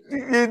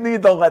you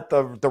need to let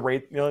the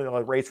rate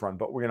rates run.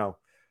 But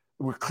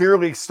we're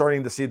clearly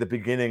starting to see the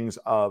beginnings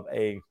of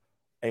a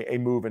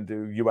move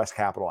into U.S.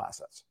 capital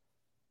assets,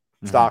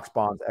 stocks,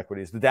 bonds,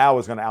 equities. The Dow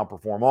is going to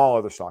outperform all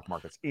other stock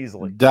markets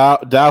easily.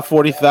 Dow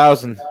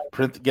 40,000.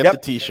 Get the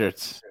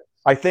T-shirts.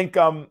 I think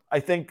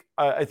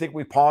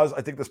we pause.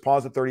 I think this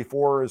pause at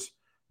 34 is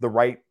the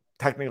right.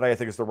 Technically, I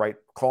think it's the right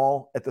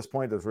call at this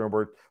point. As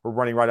we're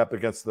running right up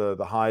against the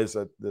highs.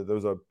 There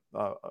was a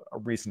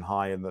recent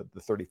high in the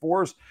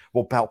 34s.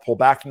 We'll pull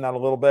back from that a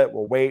little bit.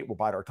 We'll wait. We'll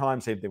bide our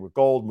time. Same thing with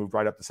gold. Moved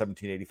right up to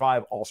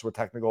 1785. Also a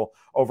technical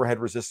overhead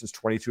resistance.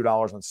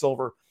 $22 on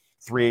silver.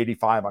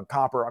 385 on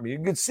copper. I mean,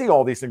 you can see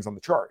all these things on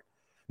the chart.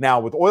 Now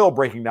with oil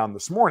breaking down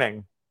this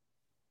morning.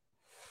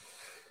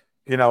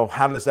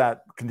 How does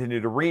that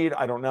continue to read?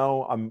 I don't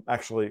know.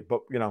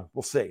 But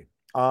we'll see.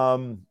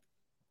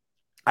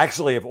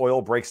 Actually, if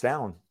oil breaks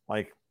down,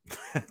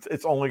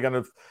 it's only going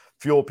to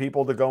fuel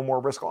people to go more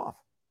risk off.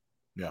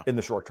 In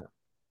the short term.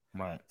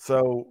 Right.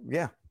 So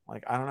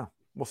I don't know.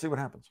 We'll see what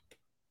happens.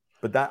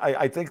 But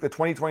I think the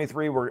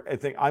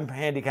 2023, I'm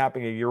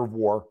handicapping a year of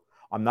war.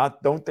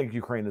 Don't think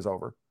Ukraine is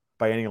over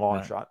by any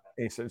long shot,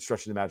 any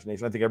stretch of the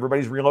imagination. I think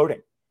everybody's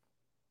reloading.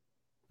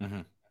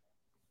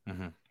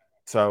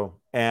 So,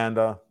 and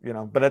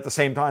but at the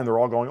same time, they're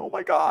all going, "Oh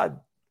my God,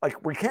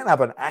 like we can't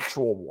have an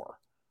actual war.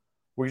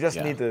 We just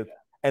need to."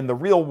 And the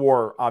real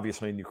war,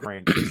 obviously, in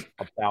Ukraine is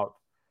about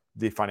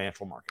the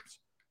financial markets.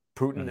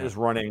 Putin is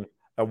running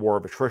a war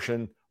of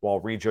attrition while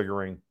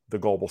rejiggering the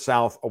global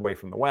South away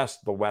from the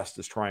West. The West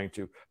is trying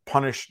to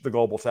punish the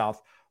global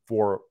South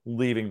for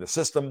leaving the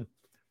system.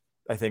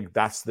 I think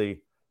that's the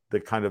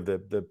kind of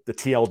the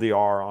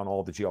TLDR on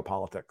all the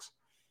geopolitics.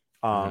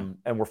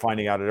 And we're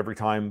finding out at every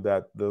time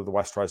that the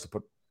West tries to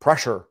put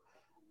pressure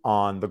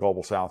on the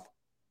global South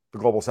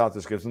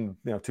just gives them,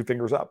 2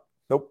 fingers up.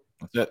 Nope.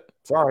 That's it.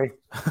 Sorry.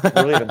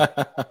 We're leaving.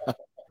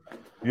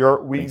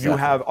 You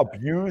have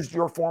abused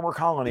your former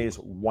colonies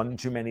one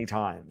too many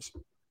times.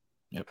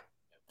 Yep.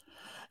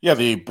 Yeah,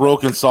 the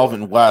broken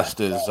solvent West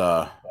is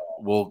I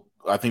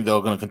think they're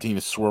going to continue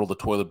to swirl the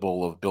toilet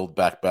bowl of Build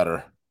Back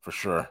Better for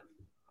sure.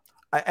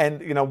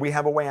 And we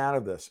have a way out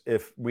of this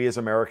if we as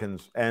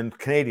Americans and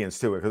Canadians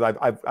too, because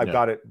I've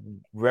got it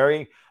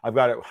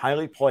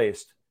highly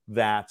placed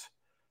that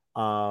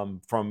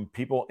from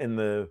people in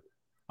the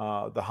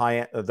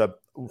high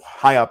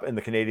up in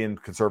the Canadian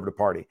Conservative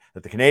Party,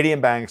 that the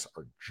Canadian banks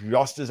are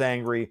just as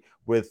angry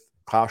with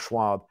Klaus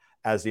Schwab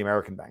as the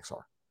American banks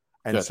are.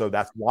 And so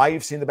that's why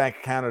you've seen the Bank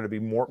of Canada be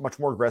much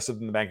more aggressive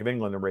than the Bank of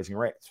England in raising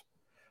rates.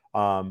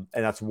 And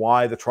that's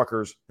why that's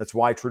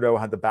why Trudeau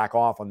had to back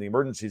off on the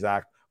Emergencies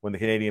Act when the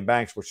Canadian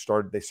banks,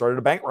 started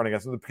a bank run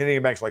against them. The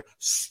Canadian banks were like,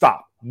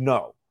 stop,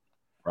 no.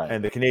 Right.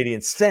 And the Canadian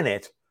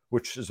Senate,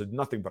 which is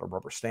nothing but a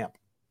rubber stamp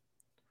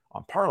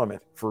on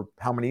Parliament for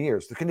how many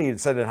years? The Canadian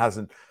Senate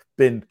hasn't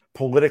been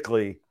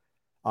politically,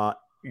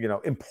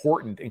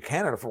 important in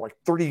Canada for like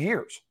 30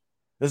 years.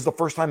 This is the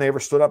first time they ever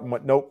stood up and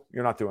went, nope,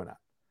 you're not doing that.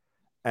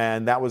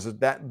 And that was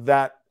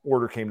that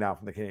order came down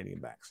from the Canadian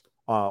banks.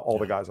 All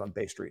the guys on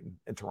Bay Street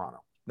in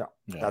Toronto. No,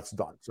 that's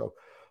done. So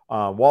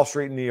Wall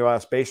Street in the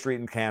U.S., Bay Street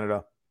in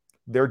Canada,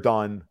 they're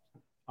done.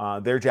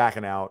 They're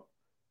jacking out.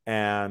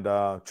 And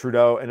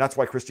Trudeau, and that's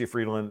why Chrystia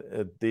Freeland,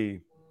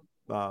 the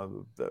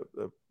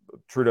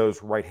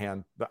Trudeau's right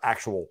hand, the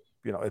actual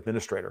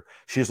administrator,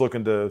 she's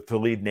looking to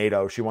lead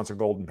NATO. She wants a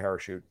golden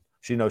parachute.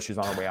 She knows she's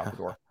on her way out the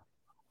door.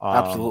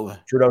 Absolutely,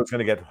 Trudeau's going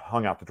to get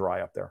hung out to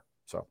dry up there.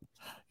 So,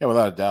 yeah,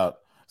 without a doubt.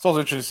 It's also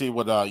interesting to see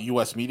what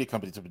U.S. media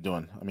companies have been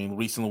doing. I mean,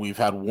 recently we've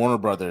had Warner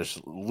Brothers.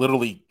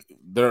 Literally,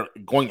 they're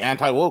going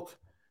anti-woke.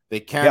 They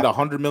canned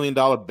 $100 million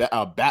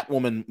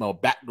Batwoman,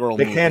 Batgirl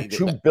movie. They canned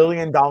 $2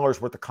 billion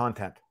worth of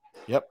content.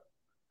 Yep.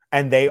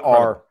 And they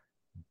are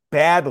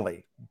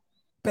badly.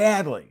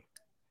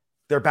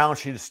 Their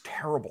balance sheet is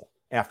terrible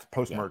after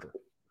post-merger.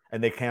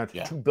 And they canned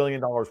 $2 billion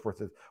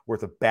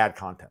worth of bad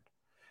content.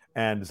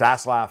 And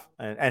Zaslav,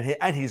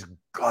 and he's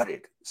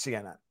gutted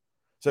CNN.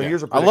 So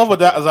here's I love what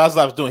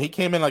Zaslav's doing. He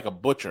came in like a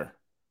butcher.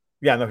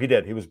 Yeah, no, he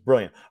did. He was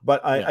brilliant.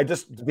 But I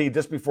just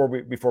before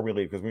we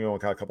leave, because we only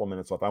got a couple of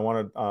minutes left, I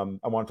want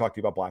to talk to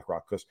you about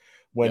BlackRock, because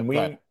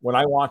when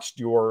I watched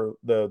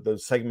the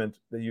segment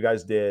that you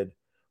guys did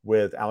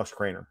with Alex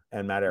Craner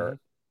and Matt Ehret,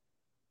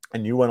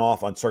 and you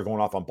started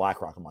going off on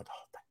BlackRock, I'm like,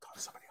 oh, thank God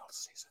somebody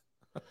else sees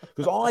it.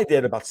 Because all I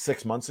did about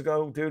 6 months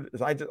ago, dude,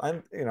 is I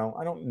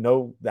don't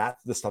know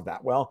this stuff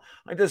that well.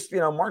 I just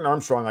Martin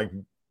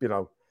Armstrong,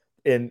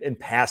 in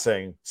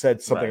passing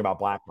said something about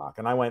BlackRock,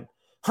 and I went,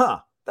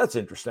 huh. That's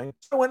interesting.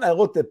 So when I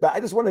looked at I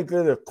just wanted to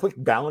get a quick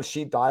balance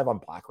sheet dive on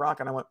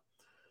BlackRock, and I went,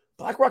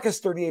 BlackRock has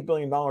 $38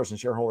 billion in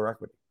shareholder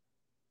equity.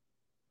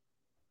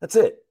 That's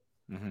it.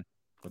 Mm-hmm.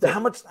 How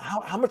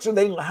much are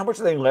they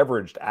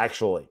leveraged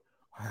actually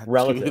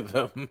relative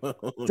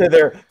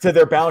to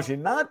their balance sheet,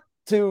 not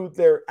to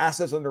their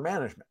assets under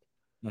management?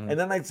 Mm-hmm. And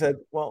then I said,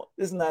 well,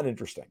 isn't that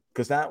interesting?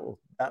 Because that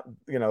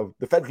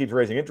the Fed keeps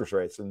raising interest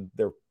rates, and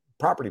their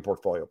property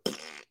portfolio,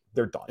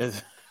 they're done.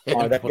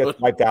 That gets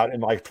wiped out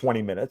in like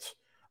 20 minutes.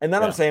 And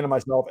then I'm saying to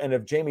myself, and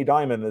if Jamie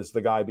Dimon is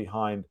the guy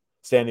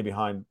standing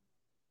behind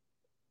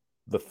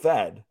the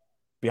Fed,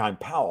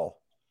 behind Powell,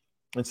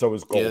 and so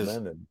is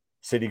Goldman and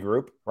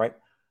Citigroup, right?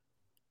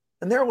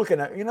 And they're looking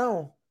at,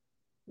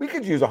 we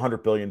could use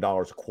 $100 billion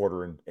a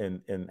quarter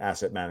in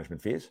asset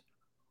management fees.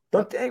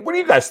 What do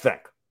you guys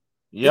think?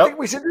 You think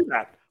we should do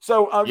that?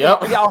 So I'll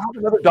have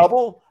another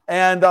double,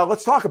 and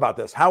let's talk about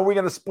this. How are we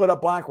going to split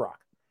up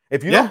BlackRock?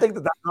 If you don't think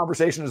that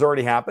conversation has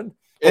already happened,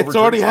 it's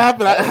already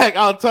happened.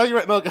 I'll tell you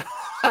right now.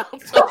 I'll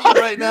tell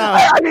you right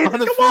now.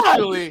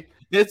 Unofficially,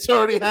 it's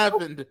already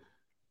happened.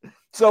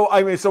 So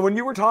when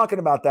you were talking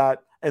about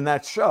that in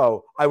that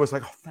show, I was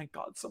like, oh, thank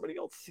God somebody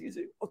else sees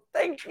it. Oh,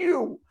 thank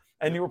you.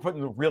 And you were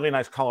putting a really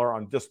nice color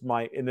on just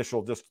my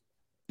initial just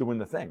doing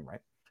the thing, right?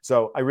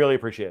 So I really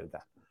appreciated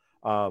that.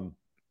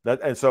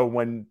 And so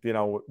when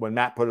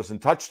Matt put us in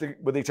touch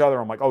with each other,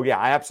 I'm like, oh yeah,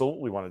 I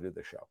absolutely want to do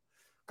this show,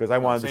 because I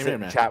wanted to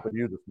sit and chat with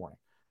you this morning.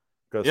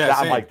 Because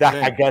I'm like,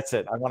 that gets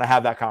it. I want to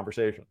have that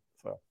conversation.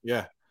 So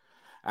yeah,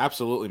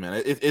 absolutely,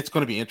 man. It's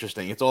going to be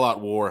interesting. It's all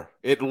out war.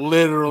 It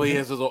literally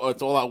is. It's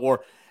all out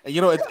war. And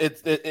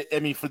I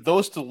mean, for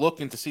those to look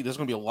and to see, there's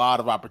going to be a lot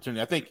of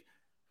opportunity. I think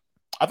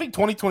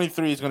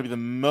 2023 is going to be the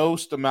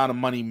most amount of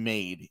money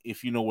made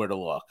if you know where to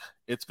look.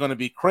 It's going to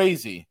be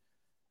crazy.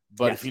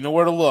 But if you know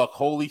where to look,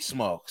 holy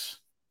smokes.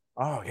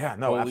 Oh yeah,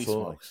 no, Holy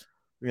absolutely. smokes.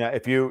 Yeah,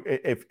 if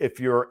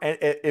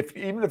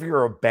even if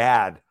you're a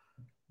bad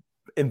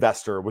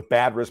investor with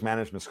bad risk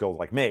management skills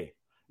like me,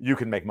 you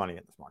can make money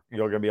in this market.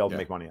 You're going to be able to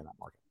make money in that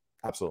market.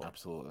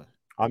 Absolutely.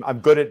 I'm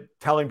good at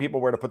telling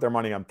people where to put their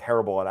money. I'm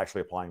terrible at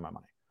actually applying my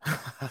money.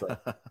 So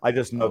I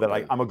just know that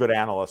I'm a good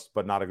analyst,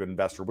 but not a good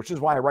investor, which is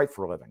why I write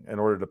for a living in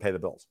order to pay the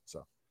bills.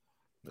 So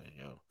there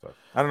you go. So,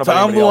 I don't know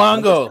Tom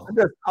Luongo.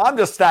 I'm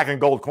just stacking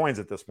gold coins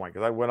at this point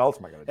because what else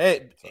am I going to do?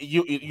 Hey, so.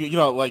 you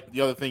know, like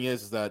the other thing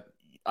is that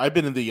I've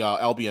been in the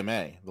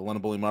LBMA, the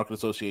London Bullion Market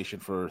Association,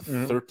 for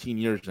 13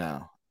 years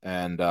now,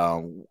 and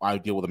I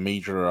deal with a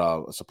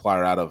major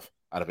supplier out of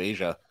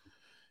Asia,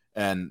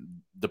 and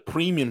the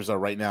premiums are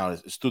right now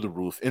is through the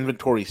roof.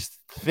 Inventory's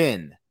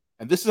thin,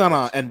 and this is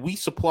on and we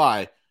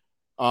supply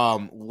a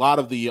lot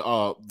of the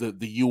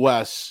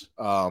U.S.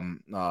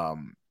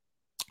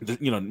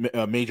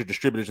 Major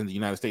distributors in the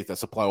United States that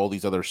supply all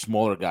these other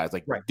smaller guys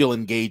like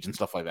Dylan Gage and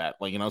stuff like that,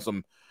 like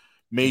some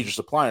major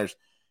suppliers.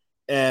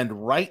 And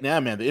right now,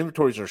 man, the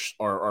inventories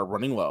are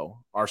running low.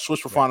 Our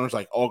Swiss refiners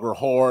like Auger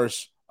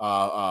Horse,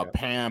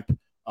 Pamp,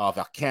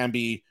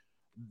 Valcambi,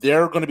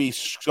 they're going to be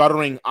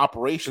shuttering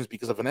operations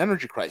because of an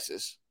energy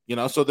crisis.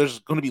 So there's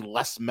going to be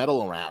less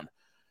metal around.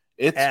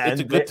 It's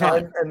a good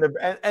time.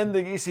 And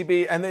the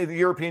ECB and the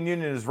European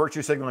Union is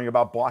virtue signaling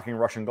about blocking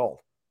Russian gold.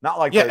 Not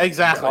like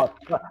exactly.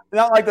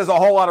 Not like there's a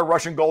whole lot of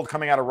Russian gold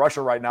coming out of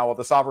Russia right now, while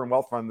the sovereign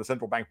wealth fund, the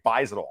central bank,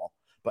 buys it all.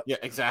 But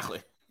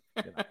exactly.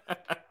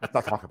 Let's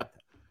not talk about that.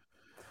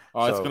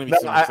 Oh, it's going to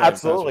be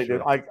absolutely,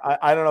 dude. Sure.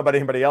 I don't know about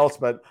anybody else,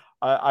 but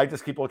I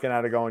just keep looking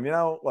at it, going,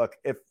 look,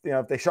 if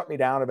they shut me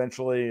down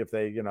eventually, if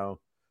they,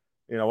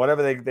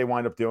 whatever they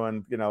wind up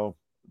doing,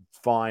 it's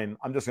fine.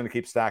 I'm just going to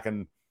keep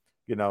stacking,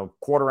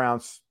 quarter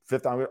ounce,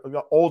 fifth ounce,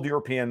 old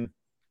European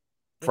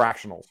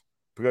fractionals.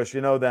 Because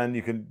then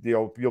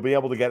you'll be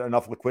able to get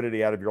enough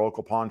liquidity out of your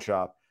local pawn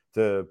shop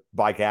to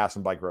buy gas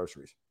and buy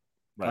groceries.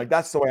 Right. Like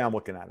that's the way I'm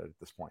looking at it at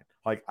this point.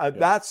 Like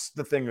that's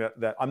the thing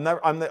that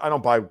I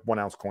don't buy 1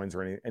 ounce coins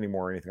or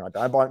anymore or anything like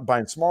that. I'm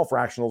buying small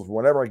fractionals,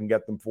 whatever I can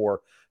get them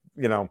for,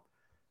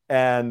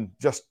 and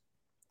just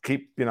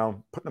keep putting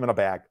them in a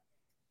bag.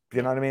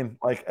 You know what I mean?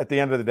 Like at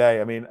the end of the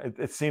day, I mean,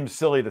 it seems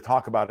silly to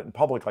talk about it in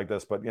public like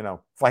this, but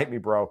fight me,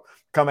 bro.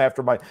 Come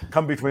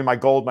between my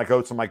gold, my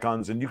goats, and my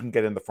guns, and you can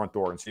get in the front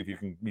door and see if you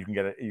can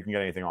get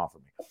anything off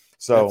of me.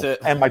 So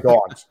and my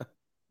dogs.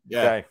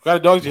 Okay. What kind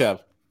of dogs do you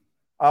have?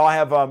 Oh, I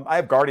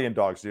have guardian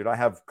dogs, dude.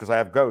 Because I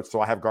have goats, so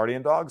I have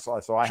guardian dogs. So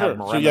I have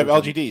so you have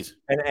LGDs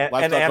and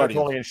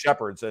Anatolian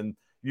shepherds, and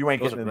you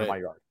ain't getting into my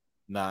yard.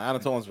 Nah,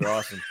 Anatolians are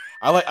awesome.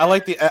 I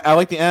like the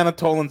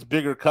Anatolians'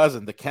 bigger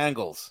cousin, the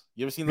Kangles.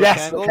 You ever seen those Kangles?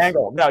 Yes, the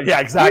Kangle. No, yeah,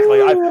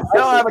 exactly. I don't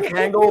have a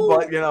Kangle,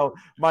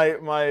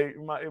 but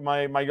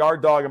my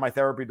yard dog and my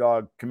therapy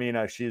dog,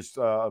 Kamina, she's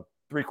 3/4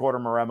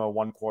 Maremma,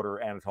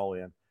 1/4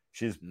 Anatolian.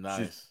 She's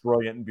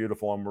brilliant and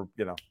beautiful, and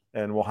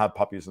and we'll have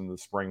puppies in the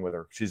spring with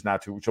her. She'll be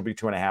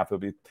 2.5. It'll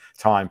be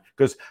time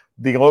because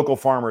the local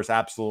farmers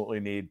absolutely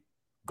need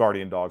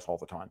guardian dogs all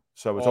the time.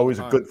 So it's always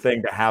a good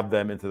thing to have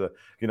them into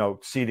the,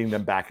 seeding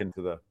them back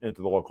into the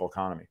local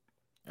economy.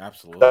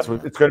 Absolutely. That's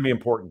what it's going to be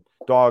important.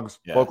 Dogs,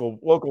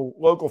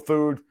 local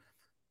food,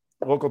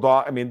 local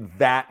dog. I mean,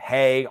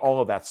 hay,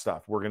 all of that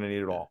stuff. We're going to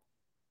need it all.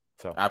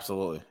 So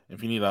absolutely.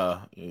 If you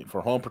need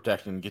for home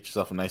protection, get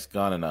yourself a nice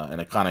gun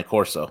and a Cane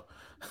Corso.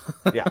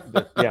 Yeah.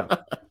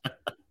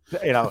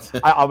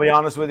 I'll be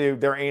honest with you.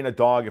 There ain't a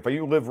dog. If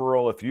you live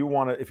rural, if you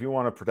want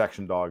a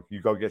protection dog,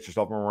 you go get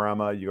yourself a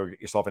Maremma. You go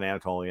get yourself an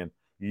Anatolian.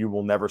 You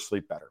will never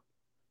sleep better.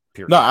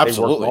 Period. No,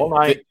 absolutely. They work all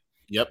night.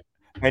 Yep.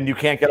 And you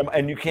can't get them,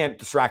 and you can't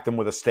distract them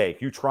with a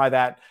stake. You try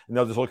that, and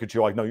they'll just look at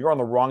you like, "No, you're on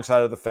the wrong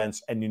side of the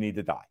fence, and you need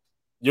to die.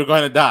 You're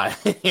going to die.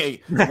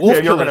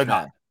 You're going to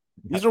die.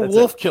 These are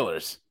wolf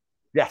killers."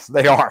 Yes,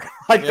 they are.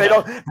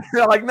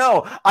 They're like,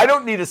 "No, I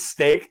don't need a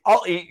steak.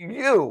 I'll eat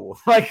you."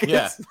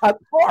 It's not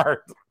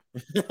hard.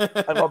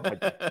 I love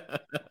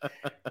that.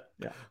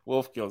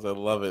 Wolf kills. I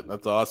love it.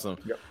 That's awesome.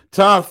 Yep.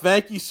 Tom,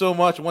 thank you so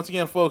much. Once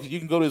again, folks, you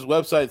can go to his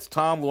website. It's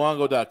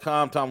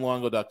tomluongo.com,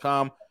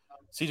 tomluongo.com.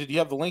 CJ, do you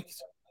have the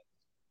links?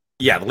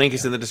 Yeah, the link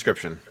is in the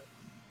description.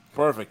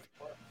 Perfect.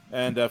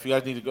 And if you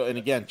guys need to go, and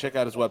again, check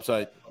out his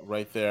website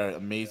right there.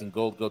 Amazing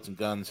gold, goats, and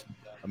guns.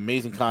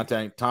 Amazing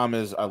content. Tom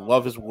I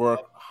love his work.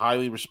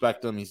 Highly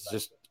respect him. He's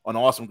just an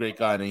awesome, great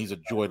guy, and he's a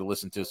joy to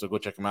listen to. So go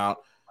check him out.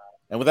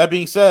 And with that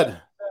being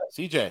said,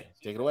 CJ,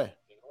 take it away.